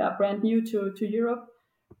brand new to Europe.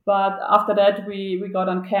 But after that, we got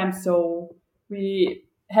on camp. So we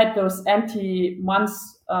had those empty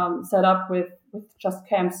months set up with just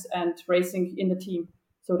camps and racing in the team.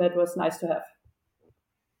 So that was nice to have.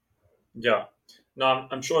 Yeah. No,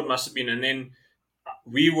 I'm sure it must have been. And then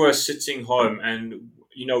we were sitting home and,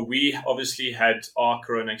 we obviously had our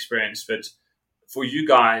Corona experience, but for you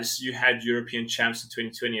guys, you had European champs in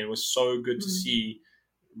 2020. It was so good to see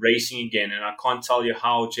racing again. And I can't tell you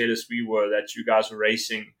how jealous we were that you guys were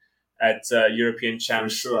racing at European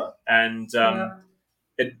champs. For sure. And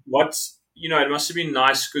it must have been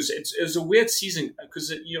nice because it was a weird season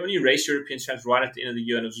because you only race European champs right at the end of the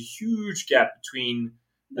year. And there was a huge gap between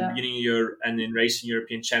the beginning of the year and then racing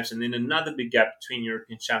European champs, and then another big gap between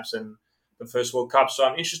European champs and the first World Cup. So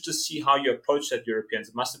I'm interested to see how you approach that Europeans.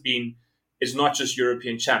 It must have been, it's not just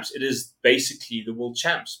European champs. It is basically the world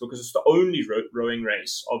champs because it's the only rowing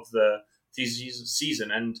race of the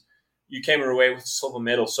season. And you came away with a silver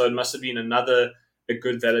medal. So it must have been a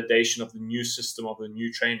good validation of the new system, of the new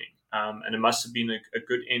training. And it must have been a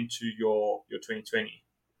good end to your 2020.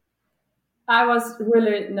 I was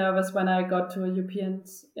really nervous when I got to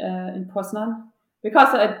Europeans in Poznan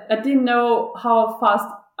because I didn't know how fast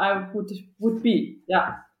I would be.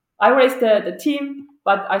 Yeah, I raced the team,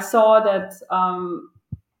 but I saw that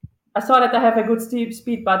I have a good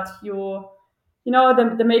speed. But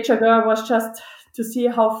the major girl was just to see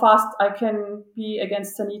how fast I can be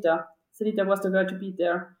against Sanita. Sanita was the girl to beat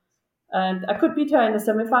there, and I could beat her in the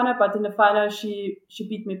semifinal, but in the final she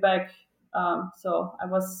beat me back. So I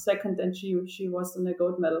was second and she was in the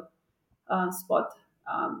gold medal spot.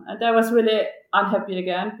 And I was really unhappy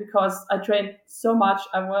again because I trained so much.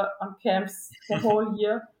 I was on camps the whole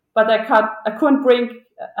year, but I couldn't bring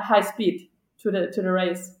a high speed to the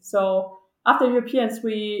race. So after Europeans,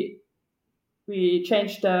 we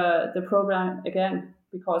changed the program again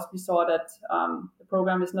because we saw that the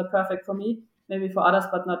program is not perfect for me, maybe for others,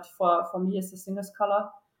 but not for me as a single sculler.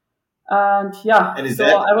 And is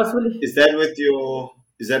that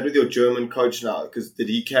with your German coach now? Because did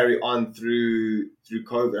he carry on through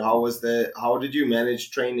COVID? How did you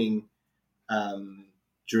manage training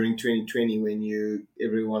during 2020 when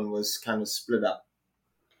everyone was kind of split up?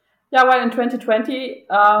 Yeah, well, in 2020,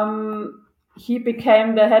 he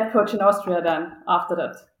became the head coach in Austria then after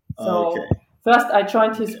that. So First I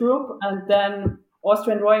joined his group, and then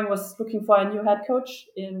Austrian Rowing was looking for a new head coach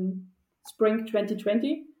in spring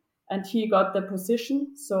 2020. And he got the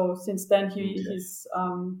position. So since then, he's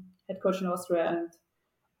head coach in Austria. And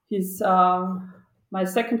he's my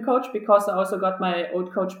second coach because I also got my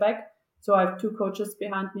old coach back. So I have two coaches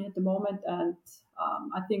behind me at the moment. And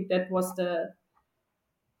I think that was the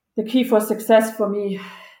key for success for me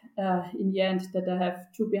in the end, that I have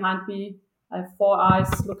two behind me. I have 4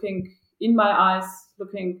 eyes looking in my eyes,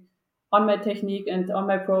 looking on my technique and on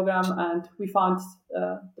my program. And we found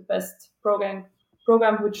the best program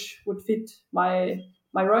which would fit my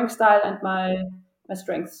rowing style and my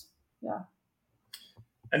strengths. Yeah.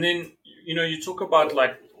 And then you talk about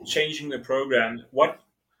like changing the program.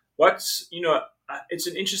 What's it's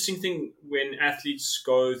an interesting thing when athletes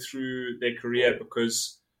go through their career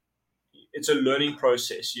because it's a learning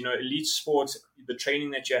process. Elite sports, the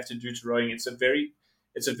training that you have to do to rowing, it's a very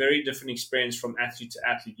different experience from athlete to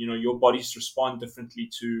athlete. Your bodies respond differently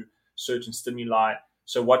to certain stimuli.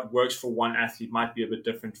 So what works for one athlete might be a bit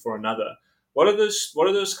different for another. What are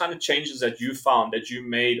those kind of changes that you found that you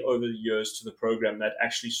made over the years to the program that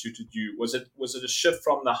actually suited you? Was it a shift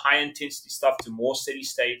from the high intensity stuff to more steady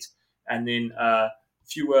state, and then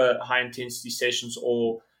fewer high intensity sessions,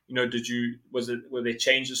 or were there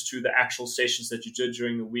changes to the actual sessions that you did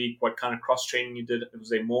during the week? What kind of cross training you did? Was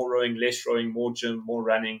there more rowing, less rowing, more gym, more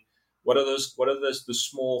running? What are the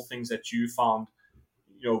small things that you found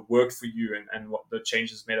worked for you, and what the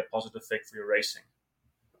changes made a positive effect for your racing?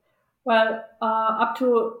 Well, up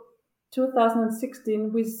to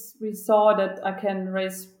 2016, we saw that I can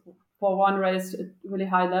race for one race at really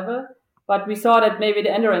high level, but we saw that maybe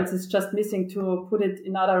the endurance is just missing to put it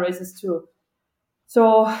in other races too.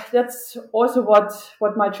 So that's also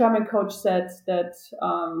what my German coach said, that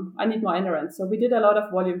I need more endurance. So we did a lot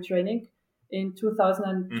of volume training in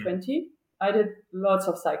 2020. I did lots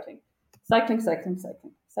of cycling.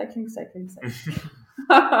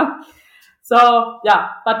 So yeah,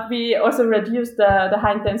 but we also reduced the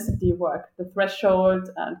high intensity work, the threshold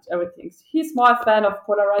and everything. He's more a fan of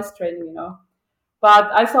polarized training,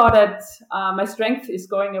 But I saw that my strength is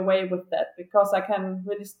going away with that because I can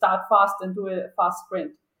really start fast and do a fast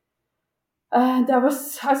sprint. And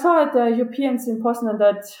I saw at the Europeans in Poznan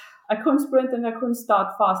that I couldn't sprint and I couldn't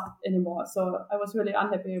start fast anymore. So I was really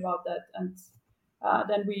unhappy about that. And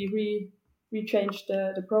then we changed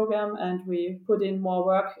the program and we put in more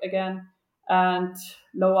work again and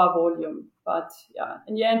lower volume. But yeah,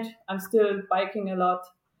 in the end, I'm still biking a lot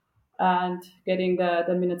and getting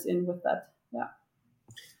the minutes in with that. Yeah.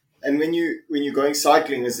 And when you're going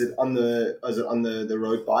cycling, is it on the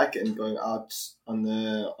road bike and going out on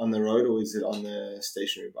the road, or is it on the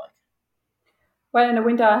stationary bike? Well, in the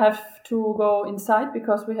winter I have to go inside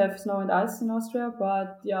because we have snow and ice in Austria.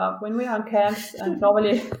 But yeah, when we are on camps, and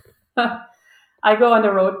normally I go on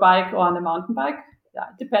the road bike or on the mountain bike. Yeah,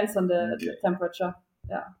 it depends on the temperature.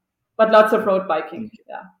 Yeah, but lots of road biking.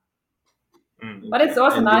 Yeah, but it's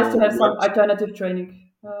also nice to have some alternative training.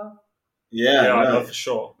 No, for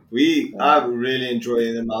sure. I really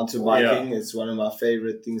enjoy the mountain biking. It's one of my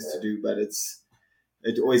favorite things to do, but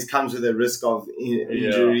it always comes with a risk of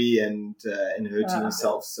injury and hurting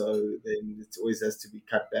yourself. So then it always has to be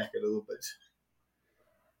cut back a little bit.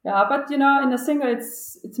 Yeah, but in the single,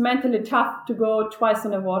 it's mentally tough to go twice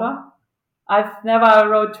in the water. I've never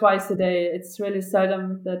rode twice a day. It's really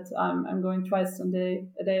seldom that I'm going twice a day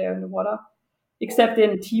in the water, except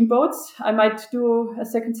in team boats. I might do a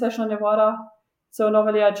second session on the water. So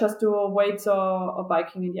normally I just do weights or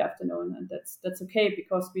biking in the afternoon, and that's okay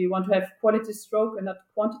because we want to have quality stroke and not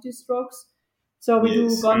quantity strokes. So we do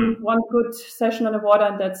one good session on the water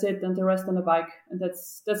and that's it, and the rest on the bike. And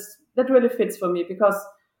that really fits for me because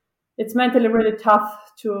it's mentally really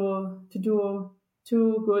tough to do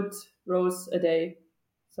 2 good rows a day.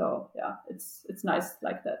 So yeah, it's nice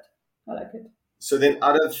like that. I like it. So then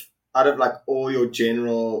out of like all your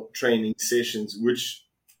general training sessions, which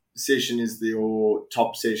session is your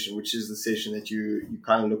top session? Which is the session that you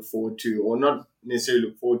kind of look forward to, or not necessarily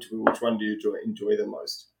look forward to, but which one do you enjoy the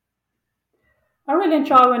most? I really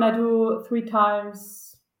enjoy when I do 3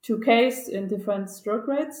 times 2Ks in different stroke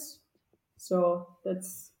rates. So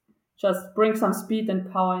that's just bring some speed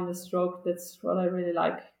and power in the stroke. That's what I really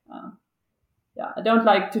like. I don't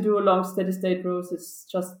like to do long steady state rows. It's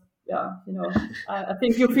just, I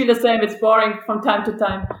think you feel the same. It's boring from time to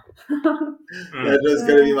time. That was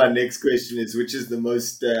going to be my next question: is which is the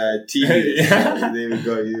most tedious? There we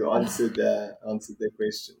go. You answered the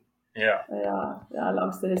question. Yeah,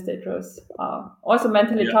 long steady state rows are also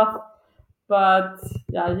mentally tough, but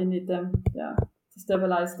you need them, to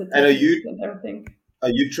stabilize the technique and everything. Are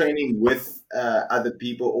you training with other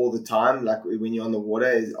people all the time? Like when you're on the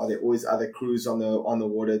water, are there always other crews on the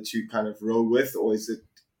water to kind of row with, or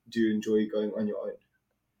do you enjoy going on your own?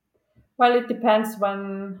 Well, it depends.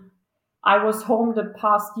 When I was home the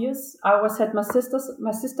past years, I always had my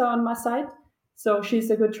sister on my side, so she's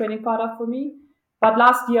a good training partner for me. But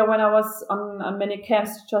last year, when I was on many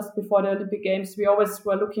camps just before the Olympic Games, we always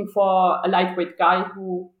were looking for a lightweight guy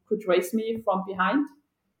who could race me from behind.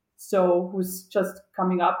 So who's just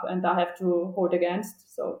coming up and I have to hold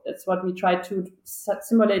against. So that's what we try to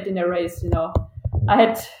simulate in a race. I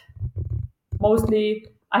had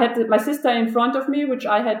my sister in front of me, which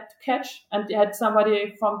I had to catch, and I had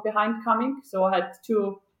somebody from behind coming. So I had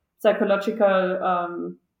 2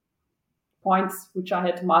 psychological points which I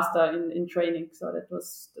had to master in training. So that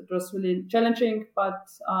was really challenging, but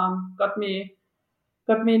got me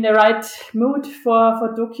in the right mood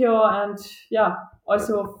for Tokyo, and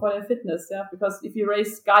also for the fitness, because if you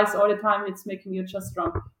race guys all the time, it's making you just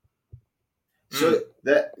strong. So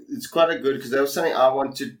that it's quite a good, because that was something I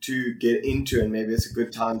wanted to get into, and maybe it's a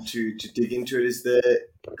good time to dig into it.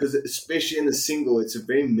 Because especially in the single, it's a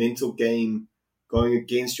very mental game going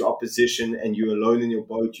against your opposition, and you're alone in your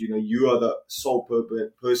boat. You are the sole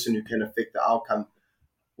person who can affect the outcome.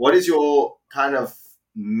 What is your kind of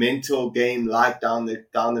mental game like down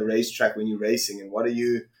the racetrack when you're racing, and what are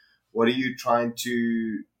you trying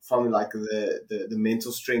to, from like the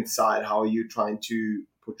mental strength side, how are you trying to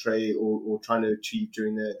portray or trying to achieve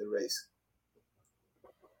during the race?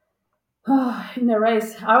 In the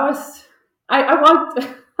race, I want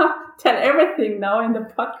to tell everything now in the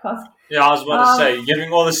podcast. Yeah, I was about to say,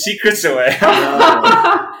 giving all the secrets away.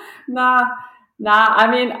 Nah. I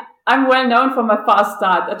mean, I'm well known for my fast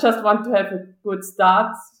start. I just want to have a good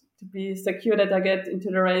start to be secure that I get into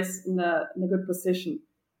the race in a good position.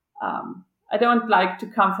 I don't like to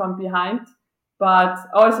come from behind, but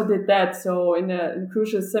I also did that. So in the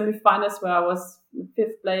crucial semifinals where I was in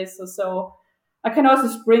 5th place or so, I can also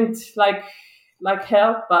sprint like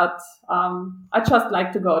hell, but I just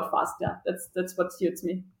like to go out fast. Yeah, that's what suits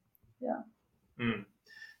me. Yeah.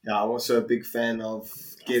 Yeah, I'm also a big fan of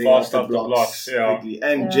getting Fast off the blocks quickly.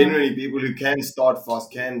 And generally, people who can start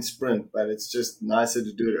fast can sprint, but it's just nicer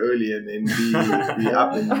to do it early and then be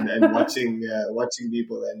up and watching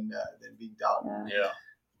people than being down. Yeah.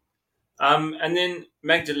 And then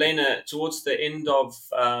Magdalena, towards the end of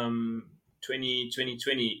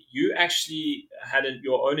 2020, you actually had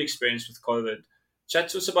your own experience with COVID. Chat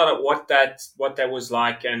to us about what that was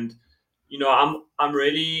like, and I'm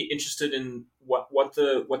really interested in what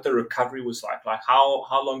the recovery was like. Like how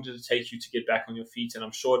long did it take you to get back on your feet? And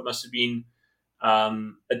I'm sure it must have been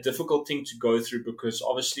a difficult thing to go through, because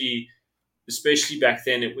obviously, especially back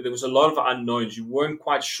then, there was a lot of unknowns. You weren't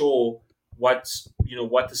quite sure what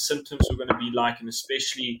the symptoms were going to be like, and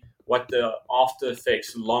especially what the after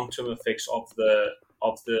effects, long-term effects of the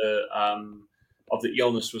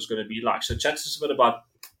illness was going to be like. So chat to us a bit about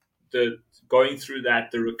the going through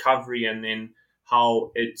that, the recovery, and then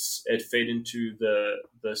how it fed into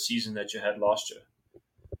the season that you had last year.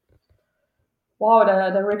 Wow,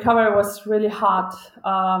 the recovery was really hard.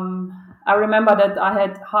 I remember that I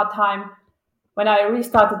had hard time when I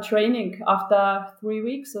restarted training after 3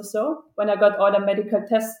 weeks or so, when I got all the medical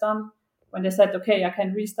tests done, when they said, okay, I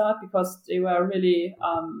can restart, because they were really,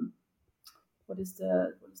 what is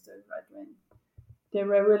the right way? They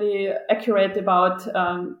were really accurate about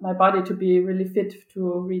my body to be really fit to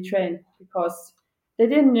retrain, because they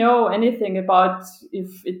didn't know anything about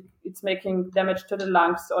if it's making damage to the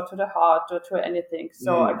lungs or to the heart or to anything.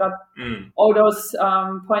 So I got all those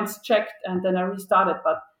points checked, and then I restarted.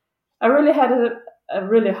 But I really had a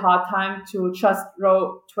really hard time to just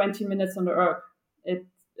row 20 minutes on the erg.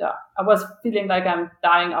 I was feeling like I'm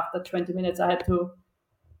dying after 20 minutes. I had to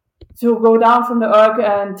go down from the erg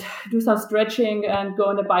and do some stretching and go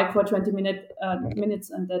on the bike for 20 minutes,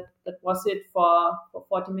 and that was it for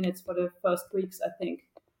 40 minutes for the first weeks, I think.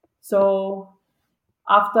 So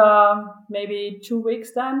after maybe 2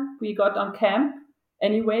 weeks, then we got on camp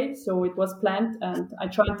anyway, so it was planned, and I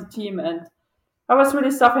joined the team, and I was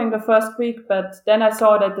really suffering the first week, but then I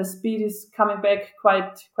saw that the speed is coming back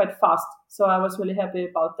quite fast. So I was really happy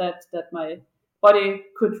about that my body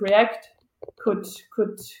could react, could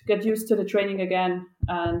get used to the training again.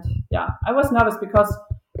 And yeah, I was nervous because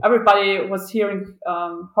everybody was hearing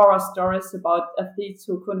horror stories about athletes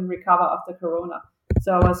who couldn't recover after Corona.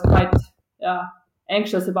 So I was quite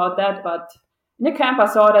anxious about that. But in the camp, I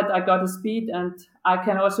saw that I got the speed, and I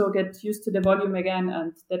can also get used to the volume again,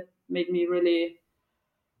 and that made me really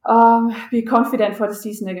be confident for the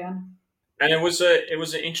season again. And it was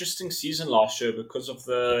an interesting season last year because of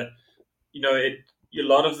a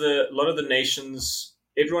lot of the nations,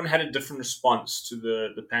 everyone had a different response to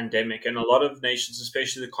the pandemic, and a lot of nations,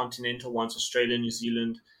 especially the continental ones, Australia, New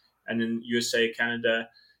Zealand, and then USA, Canada,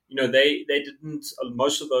 they didn't.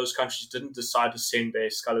 Most of those countries didn't decide to send their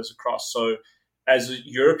scullers across. So, as a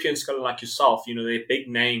European sculler like yourself, they're big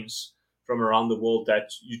names from around the world that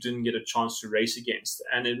you didn't get a chance to race against.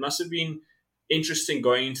 And it must have been interesting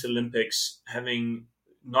going into the Olympics, having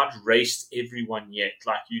not raced everyone yet.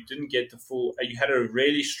 Like, you didn't get the full, you had a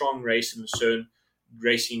really strong race in Lucerne,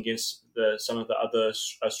 racing against some of the other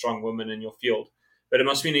strong women in your field. But it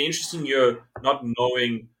must have been an interesting year not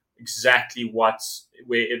knowing exactly where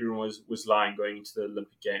everyone was lying going into the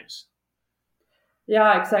Olympic Games.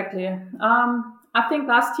 Yeah, exactly. I think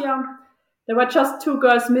last year there were just 2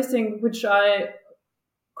 girls missing, which I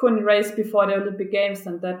couldn't race before the Olympic Games,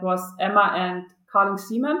 and that was Emma and Carling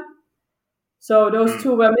Seaman. So those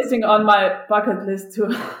 2 were missing on my bucket list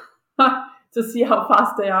to see how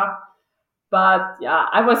fast they are. But yeah,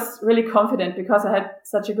 I was really confident because I had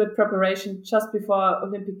such a good preparation just before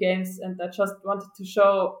Olympic Games, and I just wanted to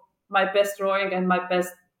show my best rowing and my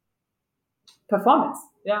best performance.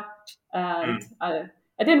 Yeah, and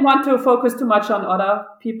I didn't want to focus too much on other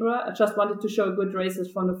people. I just wanted to show good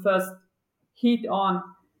races from the first heat on,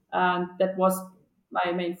 and that was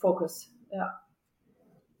my main focus. Yeah.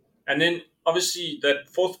 And then obviously that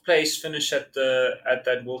 4th place finish at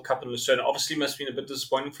that World Cup in Lucerne obviously must have been a bit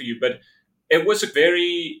disappointing for you, but it was a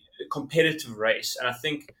very competitive race, and I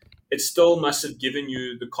think it still must have given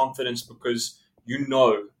you the confidence, because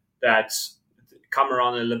that come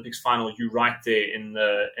around the Olympics final, you're right there in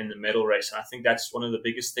the medal race. And I think that's one of the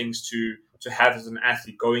biggest things to have as an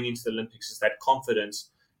athlete going into the Olympics, is that confidence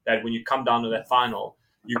that when you come down to that final,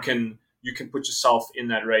 you can put yourself in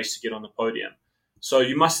that race to get on the podium. So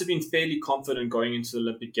you must have been fairly confident going into the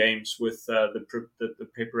Olympic Games with the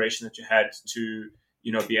preparation that you had to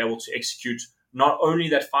be able to execute not only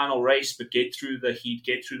that final race, but get through the heat,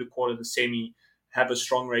 get through the quarter, the semi, have a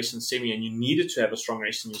strong race in semi, and you needed to have a strong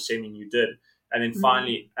race in your semi, and you did. And then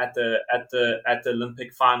finally at the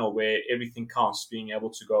Olympic final, where everything counts, being able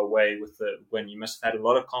to go away with the win, you must have had a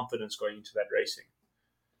lot of confidence going into that racing.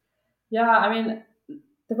 Yeah, I mean,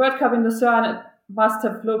 the World Cup in Lucerne must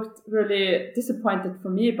have looked really disappointed for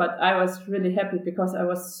me, but I was really happy because I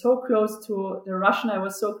was so close to the Russian, I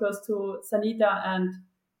was so close to Sanita and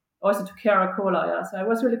also to Caracola. Yeah, so I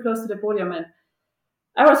was really close to the podium, and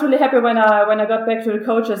I was really happy when I got back to the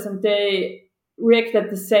coaches and they reacted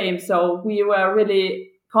the same. So we were really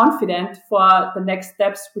confident for the next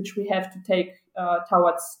steps which we have to take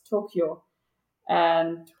towards Tokyo.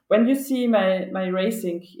 And when you see my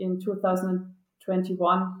racing in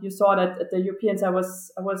 2021, you saw that at the Europeans I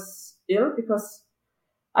was ill because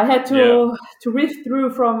I had to reach through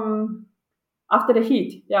from after the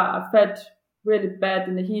heat. Yeah, I felt really bad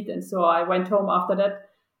in the heat, and so I went home after that,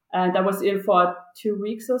 and I was ill for 2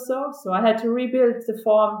 weeks or so. So I had to rebuild the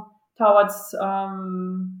form towards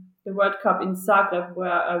the World Cup in Zagreb,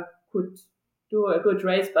 where I could do a good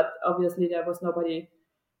race, but obviously there was nobody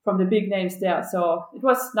from the big names there. So it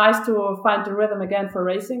was nice to find the rhythm again for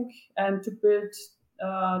racing and to build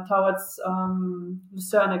towards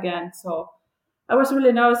Lucerne again. So I was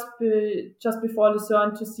really nervous just before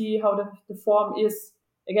Lucerne to see how the form is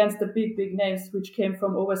against the big names which came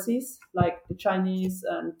from overseas, like the Chinese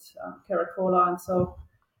and Caracola and so.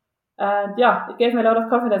 And yeah, it gave me a lot of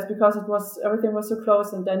confidence because everything was so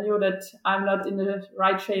close, and I knew that I'm not in the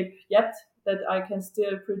right shape yet, that I can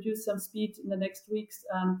still produce some speed in the next weeks.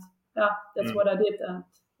 And yeah, that's what I did, and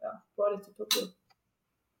brought it to Tokyo.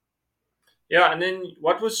 Yeah, and then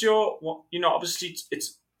what was your, obviously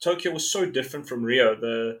it's Tokyo was so different from Rio.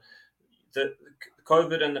 The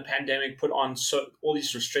COVID and the pandemic put on all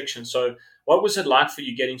these restrictions. So what was it like for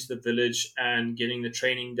you getting to the village and getting the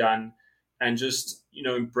training done and just,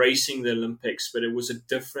 embracing the Olympics? But it was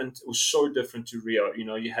so different to Rio.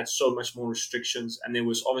 You had so much more restrictions, and there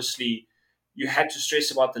was obviously, you had to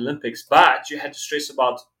stress about the Olympics, but you had to stress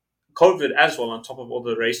about COVID as well on top of all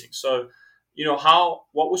the racing. So,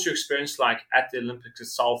 what was your experience like at the Olympics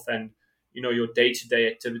itself, and, your day-to-day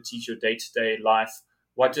activities, your day-to-day life?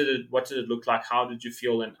 What did it look like? How did you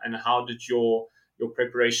feel, and how did your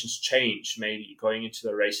preparations change maybe going into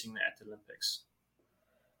the racing at the Olympics?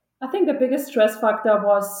 I think the biggest stress factor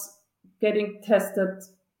was getting tested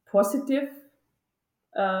positive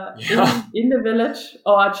in the village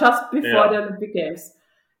or just before the Olympic Games.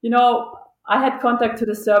 I had contact to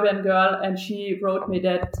the Serbian girl, and she wrote me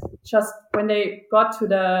that just when they got to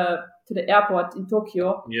the airport in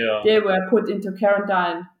Tokyo, they were put into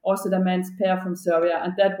quarantine, also the men's pair from Serbia,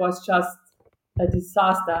 and that was just a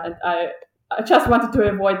disaster. And I just wanted to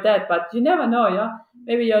avoid that, but you never know, yeah?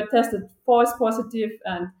 Maybe you're tested false positive,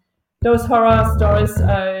 and those horror stories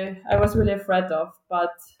I was really afraid of. But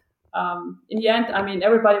in the end, I mean,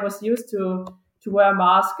 everybody was used to wear a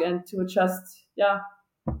mask and to just,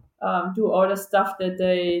 do all the stuff that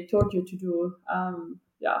they told you to do.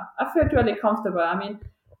 I felt really comfortable. I mean,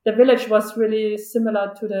 the village was really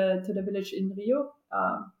similar to the village in Rio.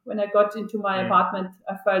 When I got into my apartment,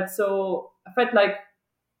 I felt like,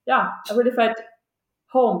 I really felt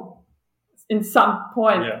home in some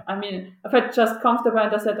point. Yeah. I mean, I felt just comfortable,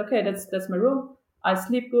 and I said, okay, that's my room. I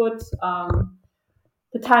sleep good.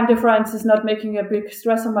 The time difference is not making a big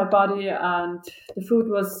stress on my body, and the food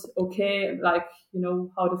was okay, like,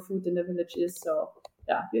 how the food in the village is. So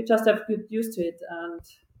you just have to get used to it, and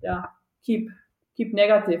keep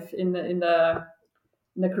negative in the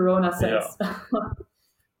corona sense. Yeah.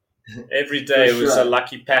 Every day was a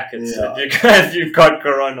lucky packet if you've got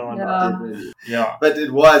corona or not. Yeah. But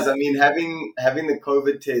it was, I mean, having the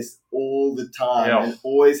COVID test all the time and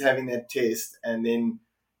always having that test, and then,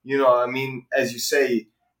 I mean, as you say,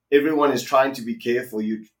 everyone is trying to be careful.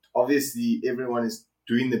 Obviously everyone is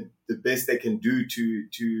doing the best they can do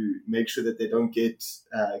to make sure that they don't get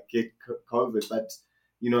COVID, but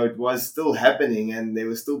it was still happening, and there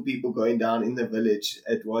were still people going down in the village.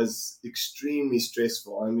 It was extremely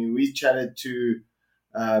stressful. I mean, we chatted to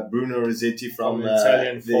Bruno Rossetti from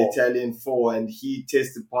the Italian 4, and he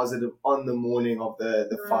tested positive on the morning of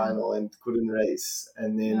the final and couldn't race.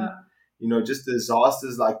 And then, just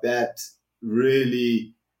disasters like that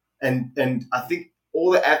really, and I think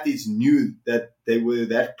all the athletes knew that they were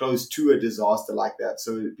that close to a disaster like that.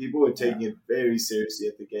 So people were taking it very seriously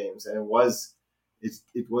at the games, and it was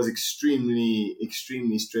extremely,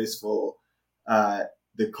 extremely stressful, the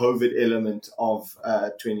COVID element of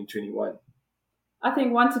 2021. I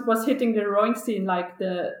think once it was hitting the rowing scene, like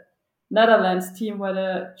the Netherlands team where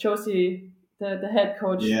the Josie, the head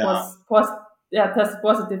coach, was tested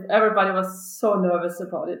positive, everybody was so nervous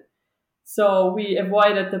about it. So we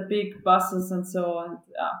avoided the big buses and so on.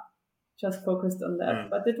 Yeah, just focused on that.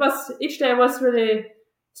 But each day was really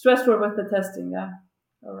stressful with the testing. Yeah.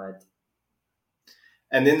 All right.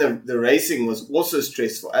 And then the racing was also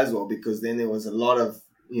stressful as well, because then there was a lot of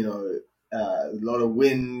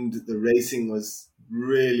wind. The racing was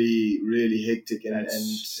really, really hectic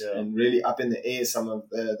and really up in the air, some of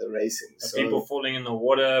the racing. So, people falling in the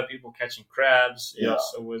water, people catching crabs. Yeah.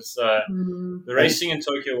 So it was the racing in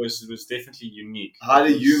Tokyo was definitely unique. How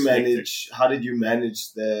did you manage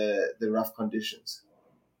the rough conditions?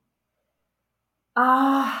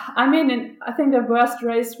 I think the worst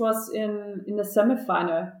race was in the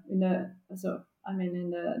semifinal in the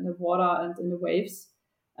water and in the waves.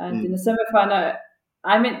 And in the semifinal,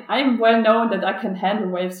 I'm well known that I can handle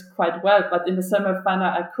waves quite well, but in the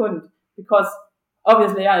semifinal I couldn't, because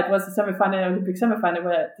obviously, it was the semifinal, Olympic semifinal,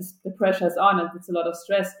 where the pressure is on and it's a lot of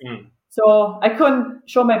stress. So I couldn't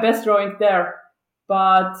show my best rowing there.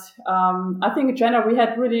 But I think in general we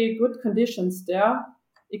had really good conditions there,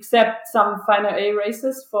 except some final A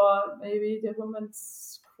races for maybe the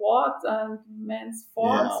women's quad and men's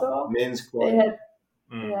four. Yeah, so men's quad. They had,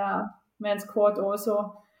 men's quad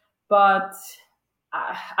also. But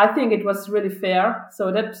I think it was really fair. So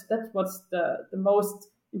that was the most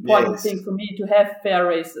important thing for me, to have fair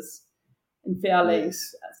races in fair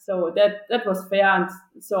lanes. So that was fair, and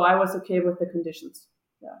so I was okay with the conditions.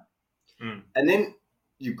 Yeah. And then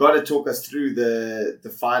you got to talk us through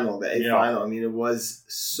the final, the A final. I mean, it was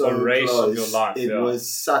so a race close. Of your life. It was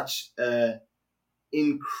such a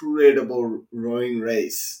incredible rowing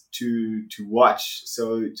race to watch.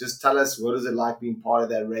 So just tell us, what is it like being part of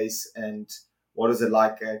that race, and what is it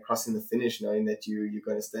like crossing the finish, knowing that you're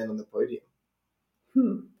going to stand on the podium?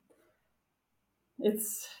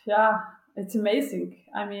 It's amazing.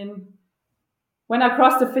 I mean, when I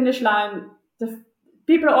crossed the finish line, the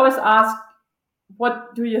people always ask,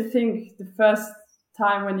 what do you think the first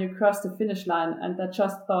time when you crossed the finish line? And I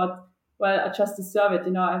just thought, well, I just deserve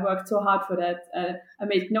it. I worked so hard for that. I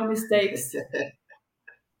made no mistakes.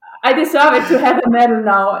 I deserve it to have a medal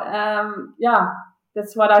now.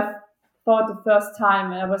 That's what I thought the first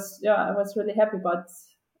time. I was really happy, but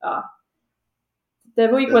the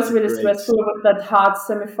week was really stressful with that hard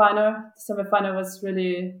semifinal. The semifinal was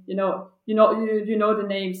really, you know the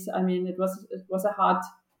names. I mean, it was a hard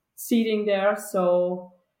seeding there.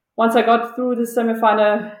 So once I got through the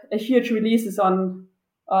semifinal, a huge release is on,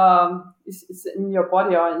 is in your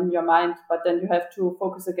body or in your mind. But then you have to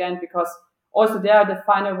focus again, because also there the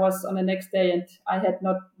final was on the next day, and I had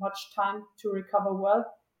not much time to recover well,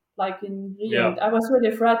 like in Rio. Yeah. And I was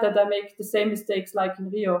really afraid that I make the same mistakes like in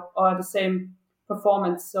Rio, or the same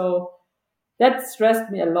performance. So that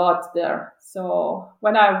stressed me a lot there. So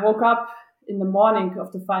when I woke up in the morning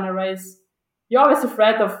of the final race, you're always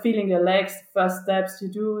afraid of feeling your legs. First steps you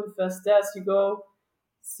do, first stairs you go.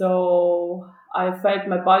 So I felt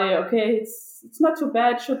my body, okay, it's not too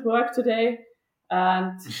bad, should work today.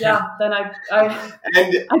 And then I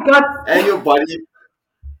got, and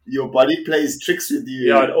your body plays tricks with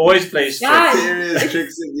you. Yeah, it always plays serious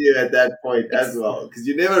tricks with you at that point as well, because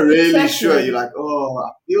you're never really sure. You're like, oh,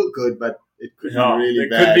 I feel good, but it could be really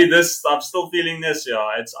bad. It could be this. I'm still feeling this. Yeah,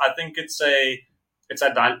 I think it's a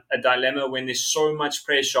dilemma when there's so much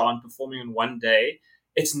pressure on performing in one day.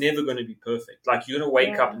 It's never going to be perfect. Like, you're going to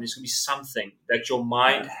wake up and there's going to be something that your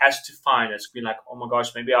mind has to find. It's going to be like, oh my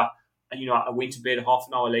gosh, maybe I went to bed half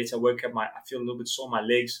an hour later, woke up, I feel a little bit sore in my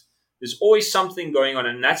legs. There's always something going on.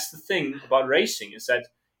 And that's the thing about racing, is that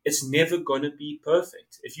it's never going to be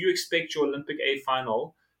perfect. If you expect your Olympic A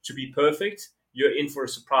final to be perfect, you're in for a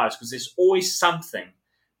surprise, because there's always something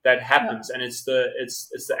that happens. And it's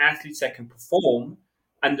the athletes that can perform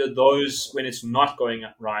under those, when it's not going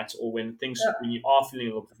right, or when you are feeling a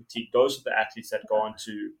little bit fatigued, those are the athletes that go on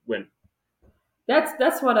to win.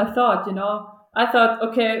 That's what I thought. I thought,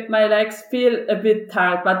 okay, my legs feel a bit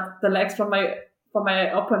tired, but the legs from my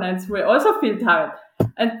opponents will also feel tired.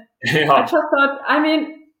 And I just thought, I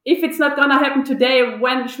mean, if it's not gonna happen today,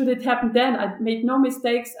 when should it happen then? I made no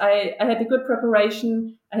mistakes. I had a good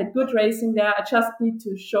preparation. I had good racing there. I just need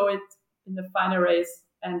to show it in the final race,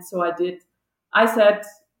 and so I did. I said,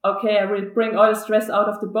 okay, I will bring all the stress out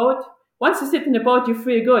of the boat. Once you sit in the boat, you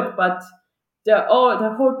feel good, but the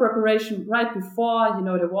whole preparation right before,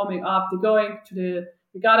 the warming up, the going to the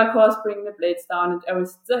regatta course, bringing the blades down, and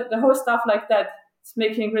the whole stuff like that, it's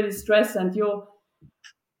making really stress, and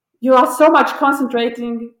you are so much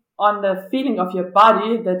concentrating on the feeling of your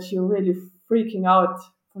body that you're really freaking out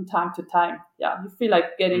from time to time. Yeah, you feel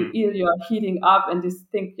like getting ill, you're heating up, and you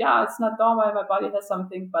think, it's not normal, my body has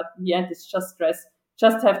something, but in the end, it's just stress.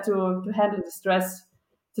 Just have to handle the stress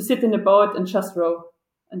to sit in the boat and just row,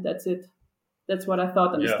 and that's it. That's what I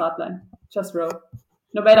thought on the start line. Just row,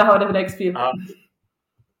 no matter how the legs feel.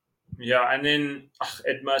 Yeah, and then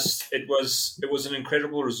it was an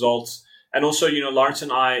incredible result. And also, Lawrence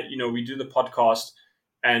and I, we do the podcast,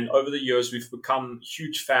 and over the years we've become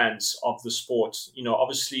huge fans of the sport.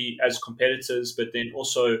 Obviously as competitors, but then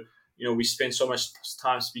also, we spend so much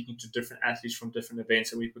time speaking to different athletes from different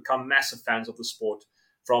events, and we've become massive fans of the sport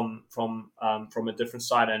from a different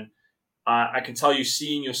side. And I can tell you,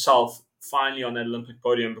 seeing yourself finally on that Olympic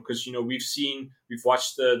podium, because we've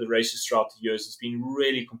watched the races throughout the years. It's been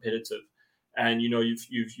really competitive, and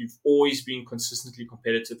you've always been consistently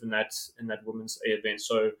competitive in that women's A event.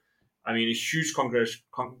 So, I mean, a huge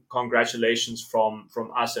congratulations from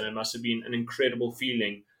us, and it must have been an incredible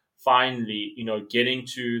feeling finally, getting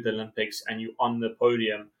to the Olympics and you on the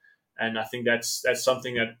podium. And I think that's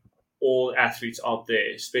something that all athletes out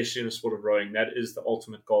there, especially in the sport of rowing, that is the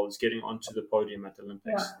ultimate goal, is getting onto the podium at the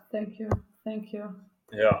Olympics. Yeah, thank you.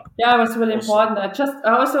 Yeah, it was really important.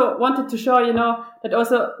 I also wanted to show, that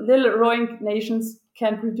also little rowing nations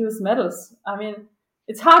can produce medals. I mean,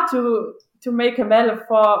 it's hard to make a medal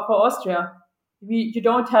for Austria. You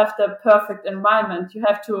don't have the perfect environment. You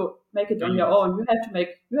have to make it on your own.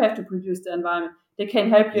 You have to produce the environment. They can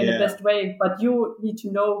help you in the best way, but you need to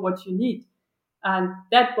know what you need. And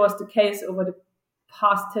that was the case over the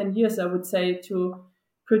past 10 years, I would say, to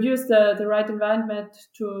produce the right environment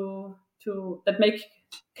to that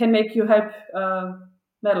can make you help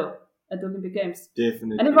medal at the Olympic Games.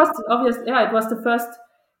 Definitely. And it was obvious, it was the first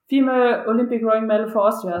female Olympic rowing medal for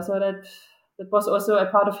Austria, so that was also a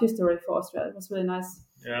part of history for Austria. It was really nice.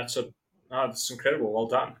 Yeah, it's incredible. Well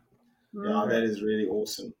done. Yeah, that is really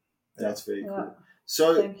awesome. That's very cool.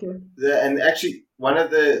 So, thank you. And actually, one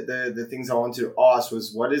of the things I wanted to ask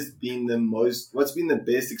was, what's been the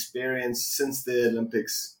best experience since the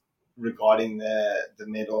Olympics regarding the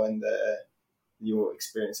medal and your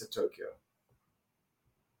experience at Tokyo?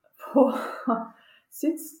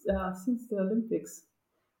 Since the Olympics,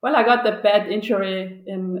 well, I got that bad injury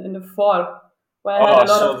in the fall where I had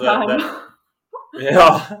a lot of time.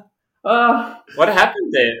 Yeah. What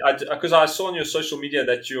happened there? Because I saw on your social media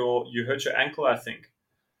that you hurt your ankle, I think.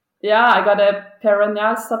 Yeah, I got a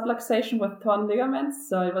peroneal subluxation with torn ligaments,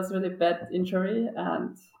 so it was really bad injury,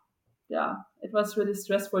 and it was really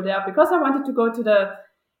stressful there because I wanted to go to the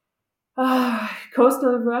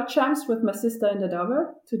coastal world champs with my sister in the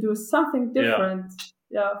double to do something different.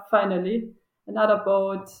 Finally, another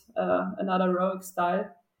boat, another rowing style.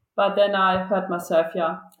 But then I hurt myself.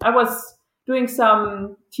 I was doing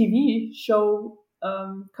some TV show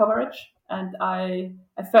coverage, and I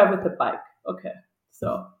fell with the bike. Okay,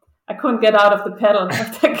 so I couldn't get out of the pedal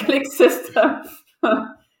of the click system.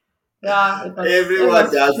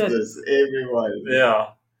 Everyone does this. Everyone. Yeah.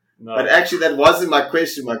 No. But actually, that wasn't my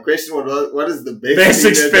question. My question was, what is the best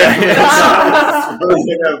experience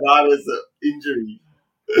about this injury?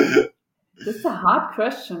 That's a hard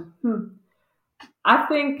question. I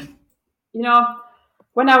think,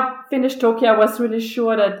 when I finished Tokyo, I was really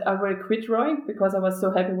sure that I will quit rowing because I was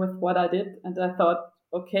so happy with what I did. And I thought,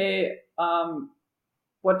 okay,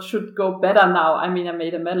 what should go better now? I mean, I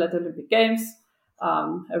made a medal at the Olympic Games.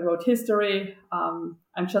 I wrote history. I'm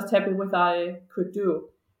just happy with what I could do.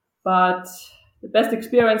 But the best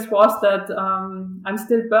experience was that I'm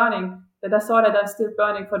still burning, that I saw that I'm still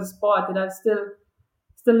burning for the sport, that I still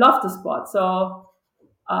love the sport. So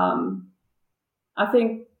I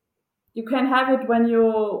think you can have it when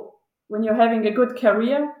you're having a good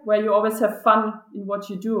career where you always have fun in what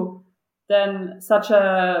you do. Then such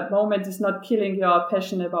a moment is not killing your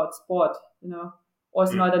passion about sport, or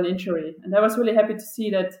it's not an injury. And I was really happy to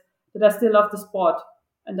see that I still love the sport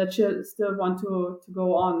and that you still want to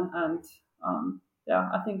go on. And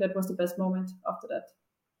I think that was the best moment after that.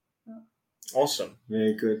 Awesome.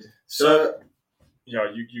 Very good. So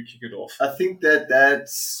you kick it off. I think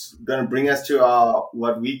that's going to bring us to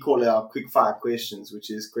what we call our quickfire questions, which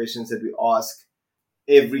is questions that we ask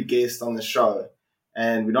every guest on the show.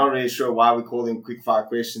 And we're not really sure why we call them quickfire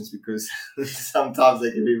questions, because sometimes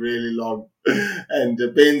they can be really long and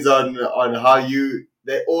depends on how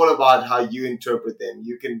they're all about how you interpret them.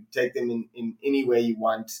 You can take them in any way you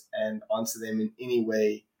want and answer them in any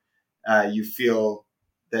way you feel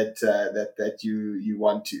that you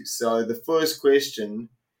want to. So the first question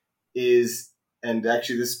is, and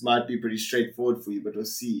actually this might be pretty straightforward for you, but we'll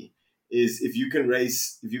see, is if you could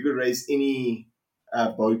race any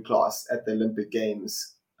boat class at the Olympic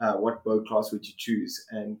Games, what boat class would you choose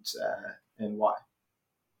and why?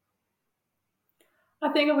 I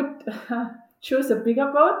think I would choose a bigger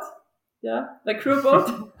boat, the crew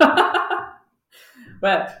boat.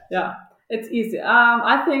 Well, yeah, it's easy.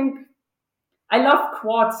 I think I love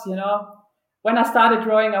quads, When I started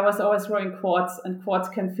rowing, I was always rowing quads, and quads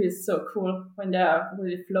can feel so cool when they're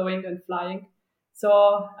really flowing and flying.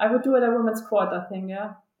 So I would do it a women's quad, I think,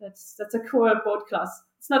 yeah. That's a cool boat class.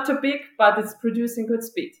 It's not too big, but it's producing good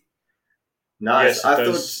speed. Nice.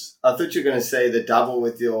 Yes, I thought you were going to say the double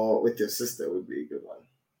with your sister would be a good one.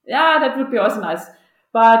 Yeah, that would be also nice.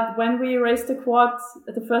 But when we raced the quad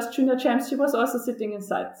at the first junior champs, she was also sitting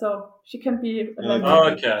inside, so she can be.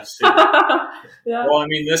 Okay, I see. Yeah. Well, I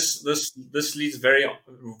mean, this leads very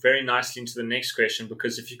very nicely into the next question,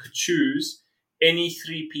 because if you could choose any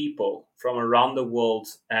three people from around the world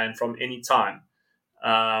and from any time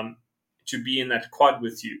to be in that quad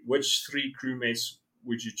with you, which three crewmates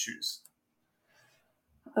would you choose?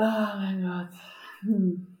 Oh my god.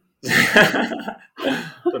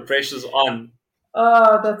 The pressure's on.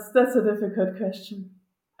 Oh, that's a difficult question.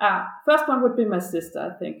 First one would be my sister, I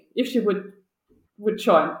think, if she would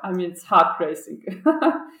join. I mean, it's hard racing.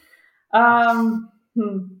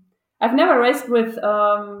 I've never raced with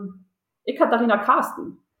Ekaterina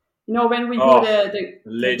Karsten. When we do the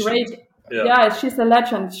great, yeah, she's a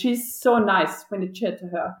legend. She's so nice when you chat to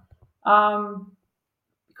her.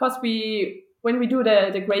 Because when we do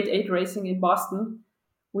the grade 8 racing in Boston,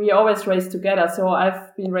 we always race together. So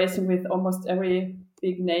I've been racing with almost every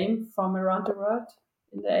big name from around the world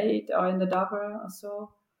in the 8 or in the double or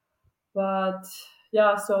so. But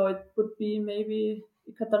yeah, so it would be maybe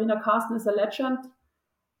Ekaterina Karsten is a legend.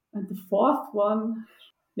 And the fourth one,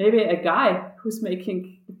 maybe a guy who's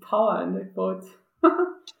making the power in the boat.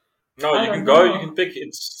 No, you can go. You can pick.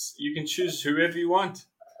 You can choose whoever you want.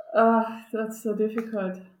 That's so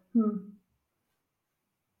difficult.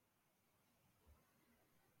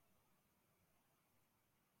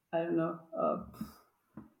 I don't know.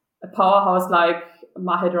 A powerhouse like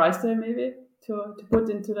Mahed Reister, maybe to put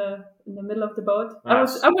in the middle of the boat.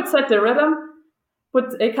 Nice. I would set the rhythm,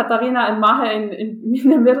 put Katarina and Mahe in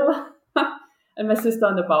the middle, and my sister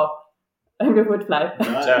on the bow, and we would fly.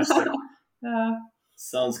 Fantastic.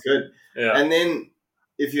 Sounds good. Yeah. And then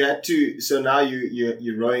if you had to, so now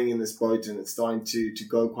you're rowing in this boat and it's starting to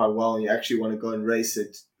go quite well, and you actually want to go and race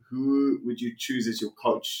it. Who would you choose as your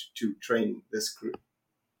coach to train this crew?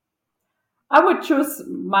 I would choose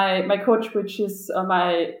my coach, which is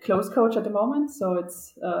my close coach at the moment. So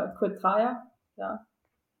it's Kurt Dreyer. Yeah,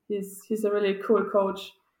 he's a really cool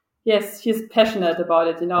coach. Yes, he's passionate about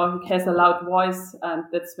it. He has a loud voice, and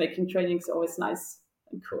that's making trainings always nice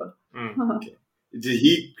and cool. Okay. Did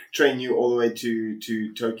he train you all the way to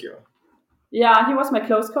Tokyo? Yeah, he was my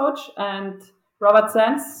close coach, and Robert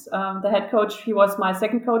Sands, the head coach, he was my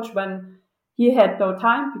second coach when he had no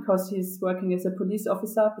time because he's working as a police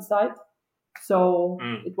officer beside. So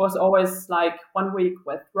it was always like 1 week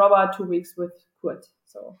with Robert, 2 weeks with Kurt.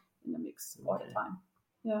 So in the mix all the time.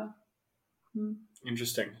 Yeah.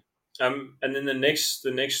 Interesting. And then the next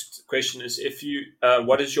question is, if you,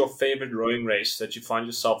 what is your favorite rowing race that you find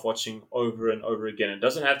yourself watching over and over again? It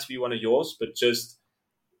doesn't have to be one of yours, but just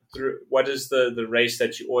what is the race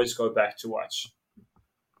that you always go back to watch?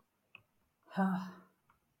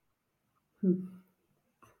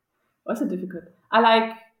 Also difficult. I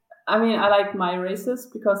like my races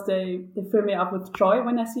because they fill me up with joy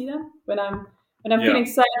when I see them. When I'm feeling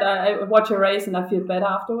sad, I watch a race and I feel better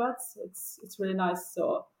afterwards. It's really nice.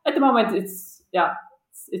 So at the moment, it's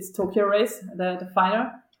Tokyo race, the final.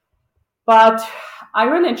 But I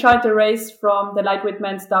really enjoyed the race from the lightweight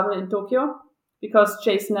men's double in Tokyo because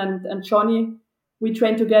Jason and Johnny, we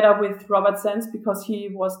trained together with Robert Sands because he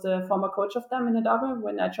was the former coach of them in the double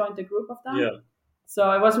when I joined the group of them. Yeah.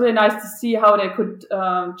 So it was really nice to see how they could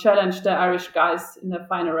challenge the Irish guys in the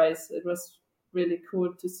final race. It was really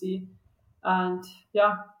cool to see. And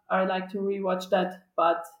yeah, I like to rewatch that.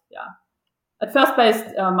 But yeah, at first place,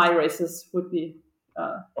 my races would be.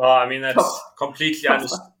 Well, I mean, that's completely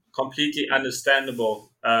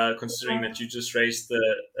understandable, considering that you just raced the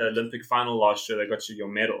Olympic final last year that got you your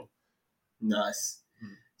medal. Nice.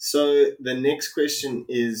 So the next question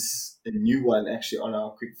is a new one, actually, on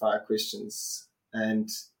our quickfire questions. And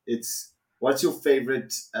it's, what's your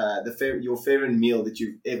favorite, your favorite meal that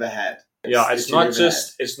you've ever had? Yeah, it's not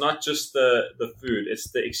just the food;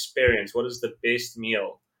 it's the experience. What is the best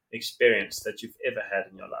meal experience that you've ever had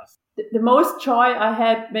in your life? The most joy I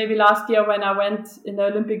had maybe last year when I went in the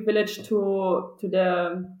Olympic Village to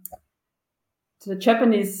the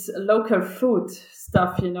Japanese local food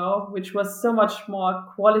stuff, which was so much more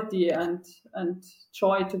quality and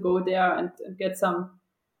joy to go there and get some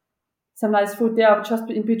nice food there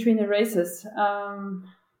just in between the races.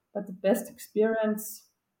 But the best experience,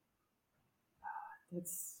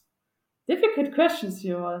 it's difficult questions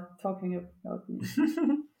you are talking about me.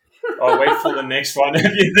 I'll wait for the next one if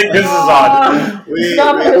you think this is hard.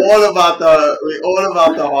 We're all about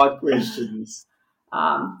the hard questions.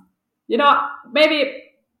 Maybe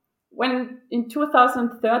when in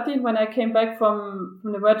 2013, when I came back from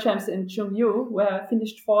the World Champs in Chungju, where I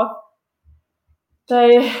finished fourth,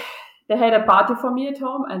 they had a party for me at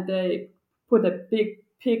home, and they put a big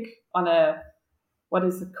pig on a, what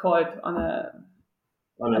is it called, over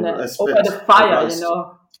the fire,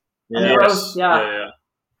 on a roast, yeah.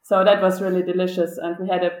 So that was really delicious, and we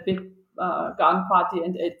had a big garden party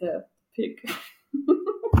and ate the pig.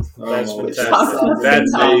 That's fantastic. That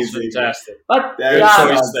sounds fantastic. But that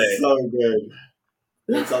sounds so good.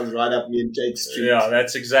 That sounds right up me and Jake's street. Yeah,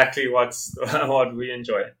 that's exactly what we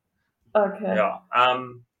enjoy. Okay. Yeah.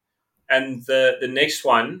 And the next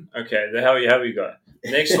one, okay, here we go.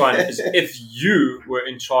 The next one is, if you were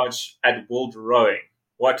in charge at World Rowing,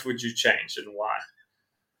 what would you change and why?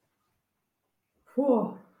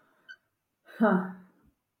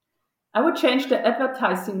 I would change the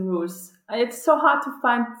advertising rules. It's so hard to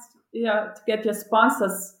find, to get your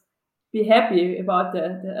sponsors be happy about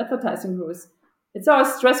the advertising rules. It's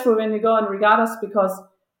always stressful when you go on regattas, because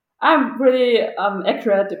I'm really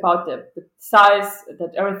accurate about the size,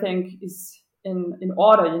 that everything is in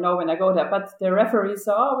order, when I go there. But the referees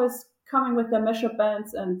are always coming with their measure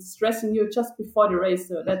bands and stressing you just before the race.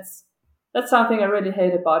 So that's something I really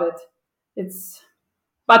hate about it.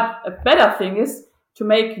 But a better thing is to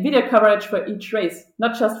make video coverage for each race,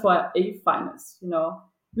 not just for A finals.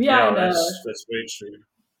 That's very true.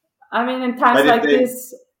 I mean, in times like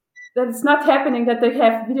this, that it's not happening that they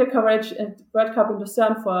have video coverage at World Cup in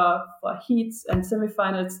Lucerne for heats and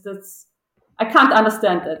semifinals. I can't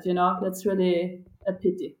understand that. That's really a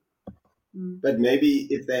pity. But maybe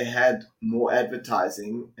if they had more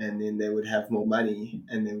advertising, and then they would have more money,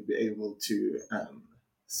 and they would be able to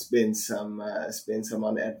spend some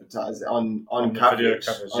on advertising on coverage,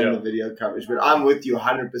 the video coverage. But I'm with you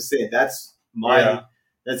 100%. That's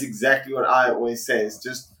exactly what I always say. Is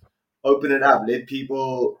just open it up, let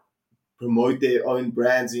people promote their own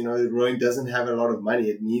brands. Rowing doesn't have a lot of money.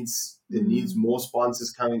 It needs more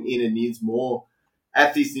sponsors coming in. It needs more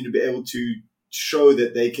athletes need to be able to show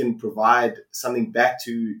that they can provide something back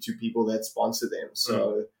to people that sponsor them.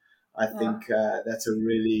 So I think that's a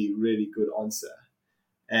really, really good answer.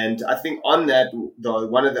 And I think on that, though,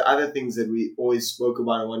 one of the other things that we always spoke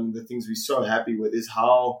about, and one of the things we're so happy with, is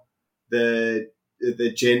how the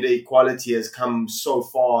gender equality has come so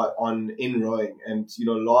far in rowing. And,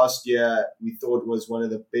 last year we thought was one of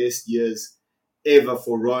the best years ever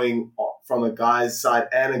for rowing from a guy's side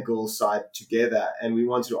and a girl's side together. And we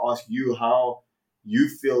wanted to ask you how you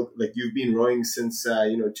feel, like you've been rowing since,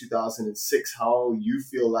 2006, how you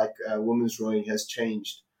feel like women's rowing has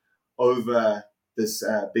changed over this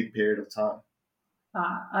big period of time.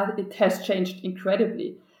 It has changed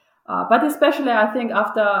incredibly. But especially, I think,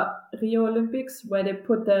 after Rio Olympics, where they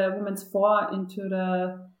put the women's four into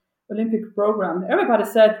the Olympic program, everybody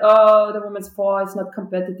said, "Oh, the women's four is not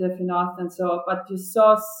competitive enough," and so. But you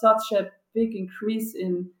saw such a big increase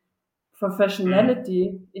in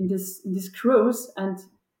professionality in this cruise, and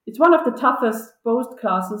it's one of the toughest boat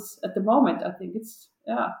classes at the moment. I think it's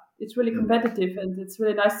really competitive, and it's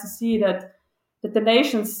really nice to see that the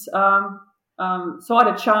nations saw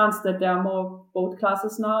the chance that there are more boat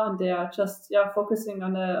classes now, and they are just focusing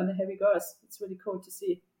on the heavy girls. It's really cool to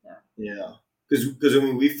see. Yeah. Because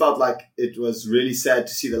we felt like it was really sad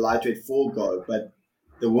to see the lightweight four go, but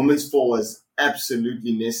the women's four was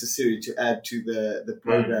absolutely necessary to add to the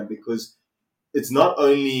program, because it's not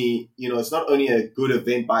only a good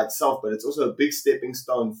event by itself, but it's also a big stepping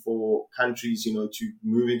stone for countries, to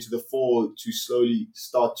move into the four, to slowly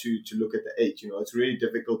start to look at the eight. It's really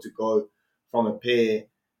difficult to go from a pair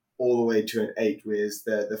all the way to an eight, whereas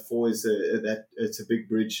the four is it's a big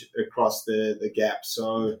bridge across the gap.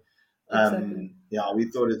 So. Exactly. We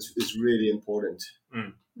thought it's really important.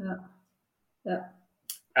 Yeah.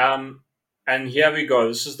 And here we go.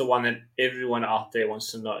 This is the one that everyone out there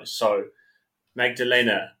wants to know. So,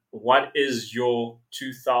 Magdalena, what is your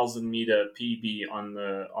 2,000 meter PB on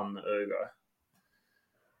the ergo?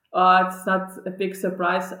 Oh, it's not a big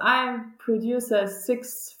surprise. I produce a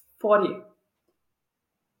 640.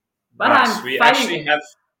 But nice. We actually have.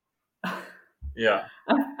 Yeah.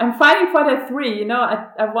 I'm fighting for the 3.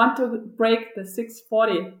 I want to break the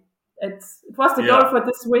 640. It was the goal for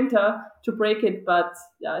this winter to break it, but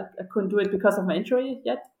I couldn't do it because of my injury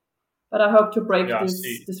yet. But I hope to break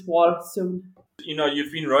this wall soon.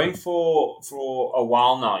 You've been rowing for a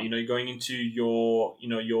while now. You're going into you're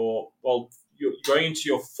going into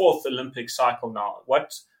your 4th Olympic cycle now.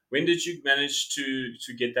 When did you manage to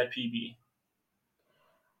get that PB?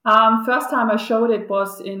 First time I showed it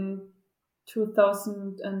was in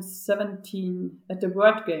 2017 at the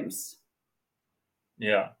World Games.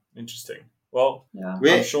 Yeah, interesting. Well, Yeah.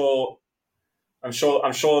 I'm sure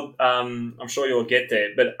you'll get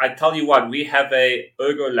there. But I tell you what, we have a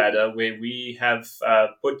ergo ladder where we have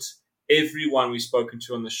put everyone we've spoken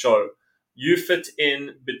to on the show. You fit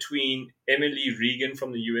in between Emily Regan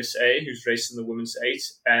from the USA, who's racing the women's 8,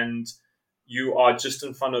 and you are just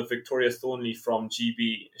in front of Victoria Thornley from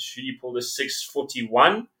GB. She pulled a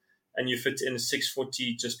 6:41, and you fit in a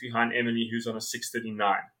 6:40 just behind Emily, who's on a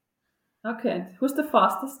 6:39. Okay, who's the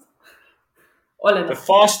fastest? Oliver. The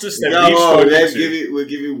fastest that we've spoken to. We'll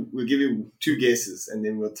give you 2 guesses, and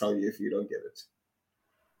then we'll tell you if you don't get it.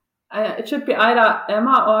 It should be either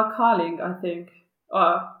Emma or Carling, I think.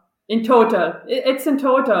 Or in total. It's in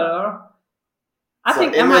total. Or I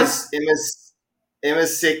think Emma's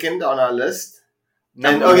second on our list.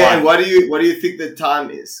 Number and one. and what do you think the time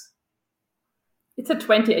is? it's a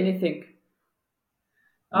 20 anything.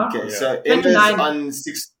 Oh, Okay, Yeah. so 29.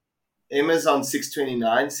 Emma's on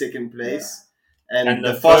 6:29, second place. And And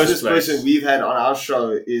the the fastest first place. person we've had on our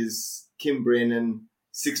show is Kim Brennan,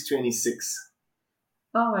 6:26.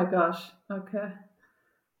 Oh my gosh. Okay.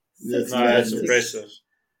 That's No, that's 6:26. impressive.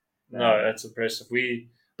 No, that's impressive.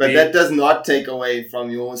 But that does not take away from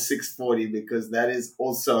your 6:40 because that is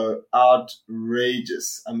also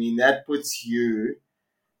outrageous. I mean, that puts you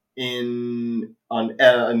on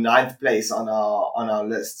 9th place on our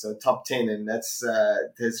list, so top 10, and that's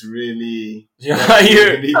really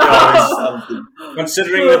really doing something.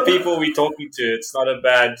 Considering the people we're talking to, it's not a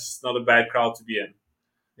bad crowd to be in.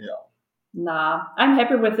 Nah, I'm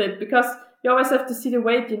happy with it because you always have to see the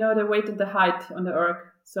weight, the weight and the height on the erg.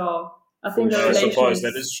 So I think the I relation suppose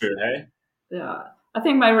that is true, hey? Yeah, I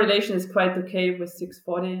think my relation is quite okay with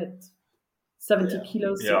 640 at 70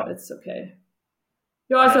 kilos, so Yeah. it's okay.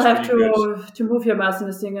 You also That's have pretty to move your mass in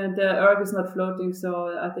this thing, and the erg is not floating, so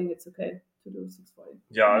I think it's okay to do 640.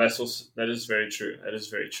 Yeah, that is very true. That is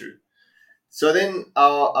very true. So then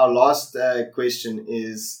our last question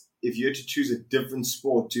is, if you had to choose a different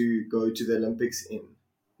sport to go to the Olympics in,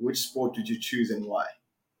 which sport would you choose and why?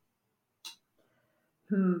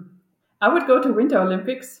 I would go to Winter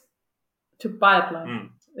Olympics to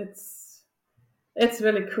biathlon. It's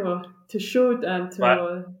really cool to shoot and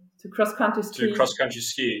to cross country ski. To cross country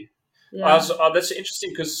ski. Yeah. That's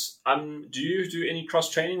interesting because do you do any cross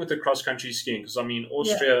training with the cross country skiing? Because I mean,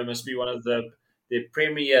 Austria must be one of the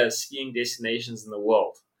premier skiing destinations in the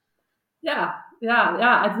world. Yeah.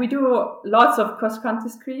 And we do lots of cross country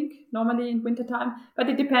skiing normally in wintertime, but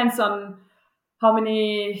it depends on how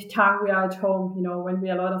many time we are at home. When we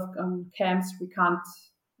are a lot of camps, we can't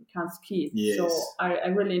ski. Yes. So I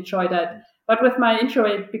really enjoy that. But with my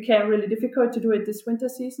injury, it became really difficult to do it this winter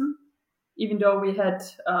season, even though we had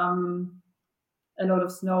a lot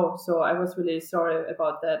of snow. So I was really sorry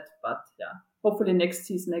about that. But yeah, hopefully next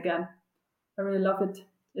season again. I really love it.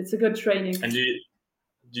 It's a good training. And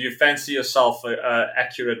do you fancy yourself an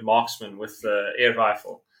accurate marksman with the air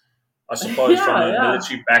rifle? I suppose from a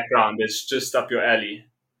military background, it's just up your alley.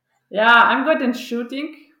 Yeah, I'm good in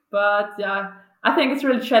shooting, but yeah, I think it's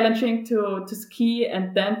really challenging to ski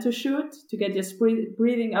and then to shoot, to get your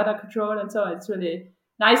breathing under control, and so it's really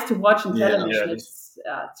nice to watch on television.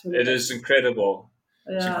 It is incredible.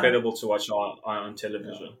 Yeah. It's incredible to watch on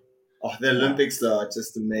television. Yeah. Oh, the Olympics though are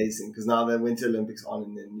just amazing because now the Winter Olympics on,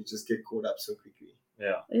 and then you just get caught up so quickly.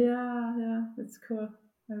 Yeah, it's cool.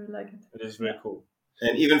 I really like it. It is very cool.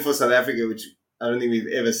 And even for South Africa, which I don't think we've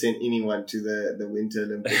ever sent anyone to the Winter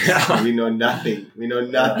Olympics. We know nothing. We know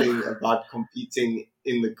nothing about competing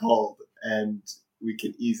in the cold, and we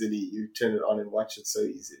can you turn it on and watch it so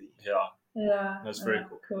easily. Yeah, that's very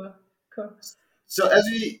cool. So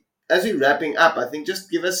as we wrapping up, I think just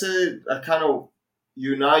give us a kind of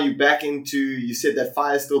you back into. You said that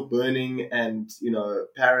fire is still burning, and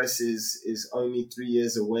Paris is only 3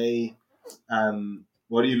 years away.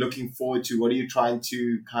 What are you looking forward to? What are you trying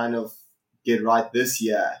to kind of get right this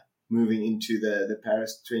year, moving into the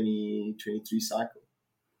Paris 2023 cycle?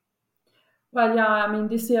 Well, yeah, I mean,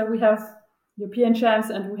 this year we have European champs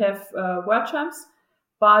and we have world champs,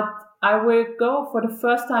 but I will go for the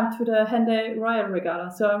first time to the Henday Royal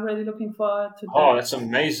Regatta, so I'm really looking forward to that. Oh, that's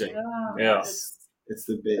amazing. Yeah. It's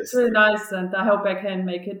the best. It's really nice, and I hope I can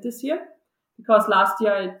make it this year, because last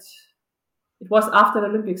year it was after the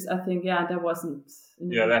Olympics, I think. Yeah, there wasn't.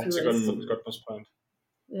 That got postponed.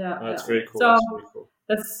 Yeah, that's very cool. So that's very cool.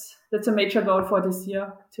 That's a major goal for this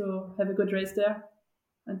year, to have a good race there,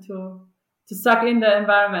 and to suck in the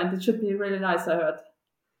environment. It should be really nice, I heard.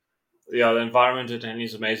 Yeah, the environment at Henley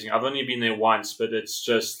is amazing. I've only been there once, but it's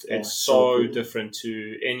just it's so so cool. different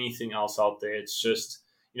to anything else out there. It's just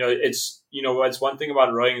it's one thing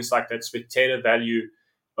about rowing is like that spectator value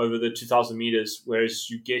over the 2,000 meters, whereas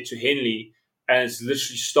you get to Henley and it's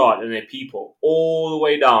literally start and there are people all the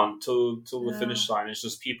way down till the finish line. It's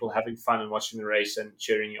just people having fun and watching the race and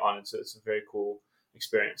cheering you on. It's a very cool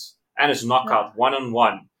experience, and it's knockout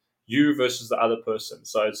 1-on-1, you versus the other person.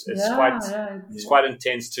 So it's quite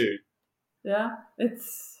intense too. Yeah,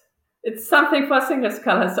 it's something for singles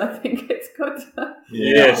colors. I think it's good.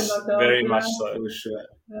 Yes, very much so. For sure.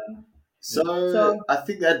 Yeah. So I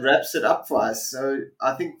think that wraps it up for us. So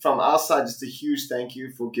I think from our side, just a huge thank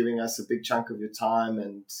you for giving us a big chunk of your time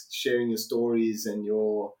and sharing your stories and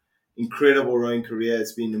your incredible rowing career.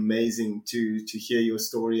 It's been amazing to hear your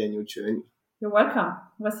story and your journey. You're welcome.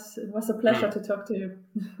 It was a pleasure to talk to you.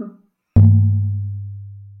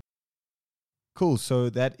 Cool. So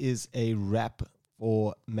that is a wrap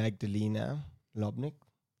for Magdalena Lobnig.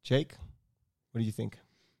 Jake, what do you think?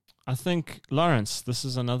 I think, Lawrence, this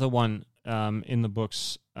is another one in the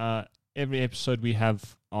books. Every episode we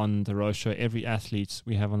have on the row show, every athlete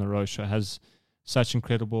we have on the row show has such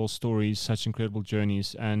incredible stories, such incredible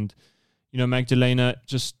journeys. And, Magdalena,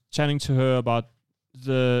 just chatting to her about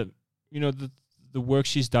the work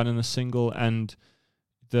she's done in the single and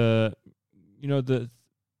the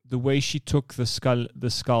way she took the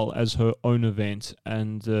skull as her own event,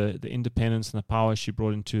 and the independence and the power she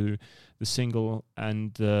brought into the single,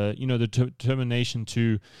 and the determination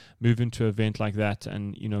to move into an event like that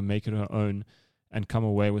and make it her own and come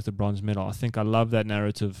away with a bronze medal. I think I love that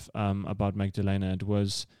narrative about Magdalena. It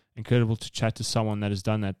was incredible to chat to someone that has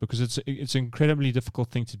done that, because it's an incredibly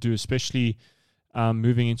difficult thing to do, especially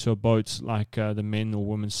moving into a boat like the men or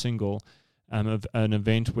women's single. Of an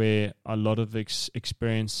event where a lot of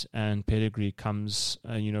experience and pedigree comes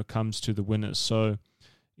to the winners. So,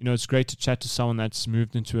 it's great to chat to someone that's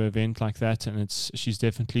moved into an event like that, and she's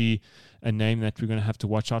definitely a name that we're going to have to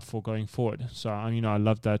watch out for going forward. So, I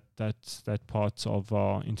love that part of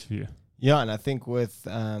our interview. Yeah, and I think with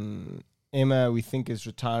Emma, we think is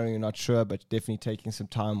retiring, we're not sure, but definitely taking some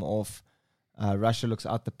time off. Russia looks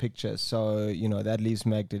out the picture, so that leaves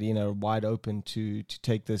Magdalena wide open to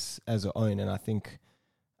take this as her own, and I think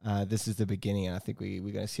this is the beginning, and I think we're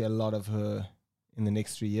going to see a lot of her in the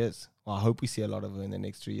next 3 years. Well, I hope we see a lot of her in the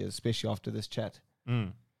next 3 years, especially after this chat.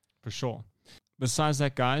 For sure. Besides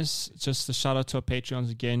that, guys, just a shout out to our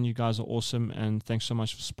Patreons again. You guys are awesome, and thanks so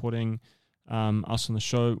much for supporting us on the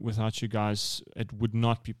show. Without you guys, it would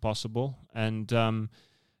not be possible. And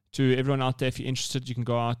to everyone out there, if you're interested, you can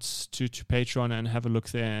go out to Patreon and have a look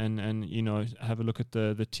there and have a look at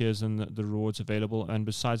the tiers and the rewards available. And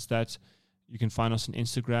besides that, you can find us on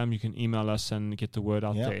Instagram. You can email us and get the word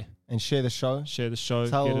out there. And share the show. Get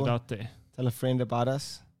it out there. Tell a friend about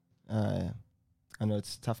us. I know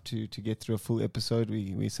it's tough to get through a full episode.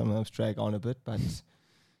 We sometimes drag on a bit, but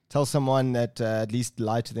tell someone that at least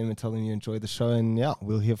lie to them and tell them you enjoy the show. And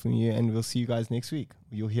we'll hear from you, and we'll see you guys next week.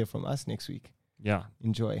 You'll hear from us next week. Yeah.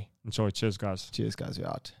 Enjoy. Cheers, guys. We're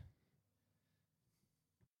out.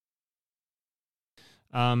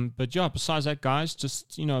 But besides that, guys,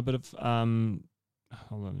 just, a bit of, hold on,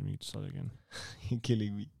 let me start again. You're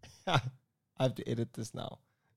killing me. I have to edit this now.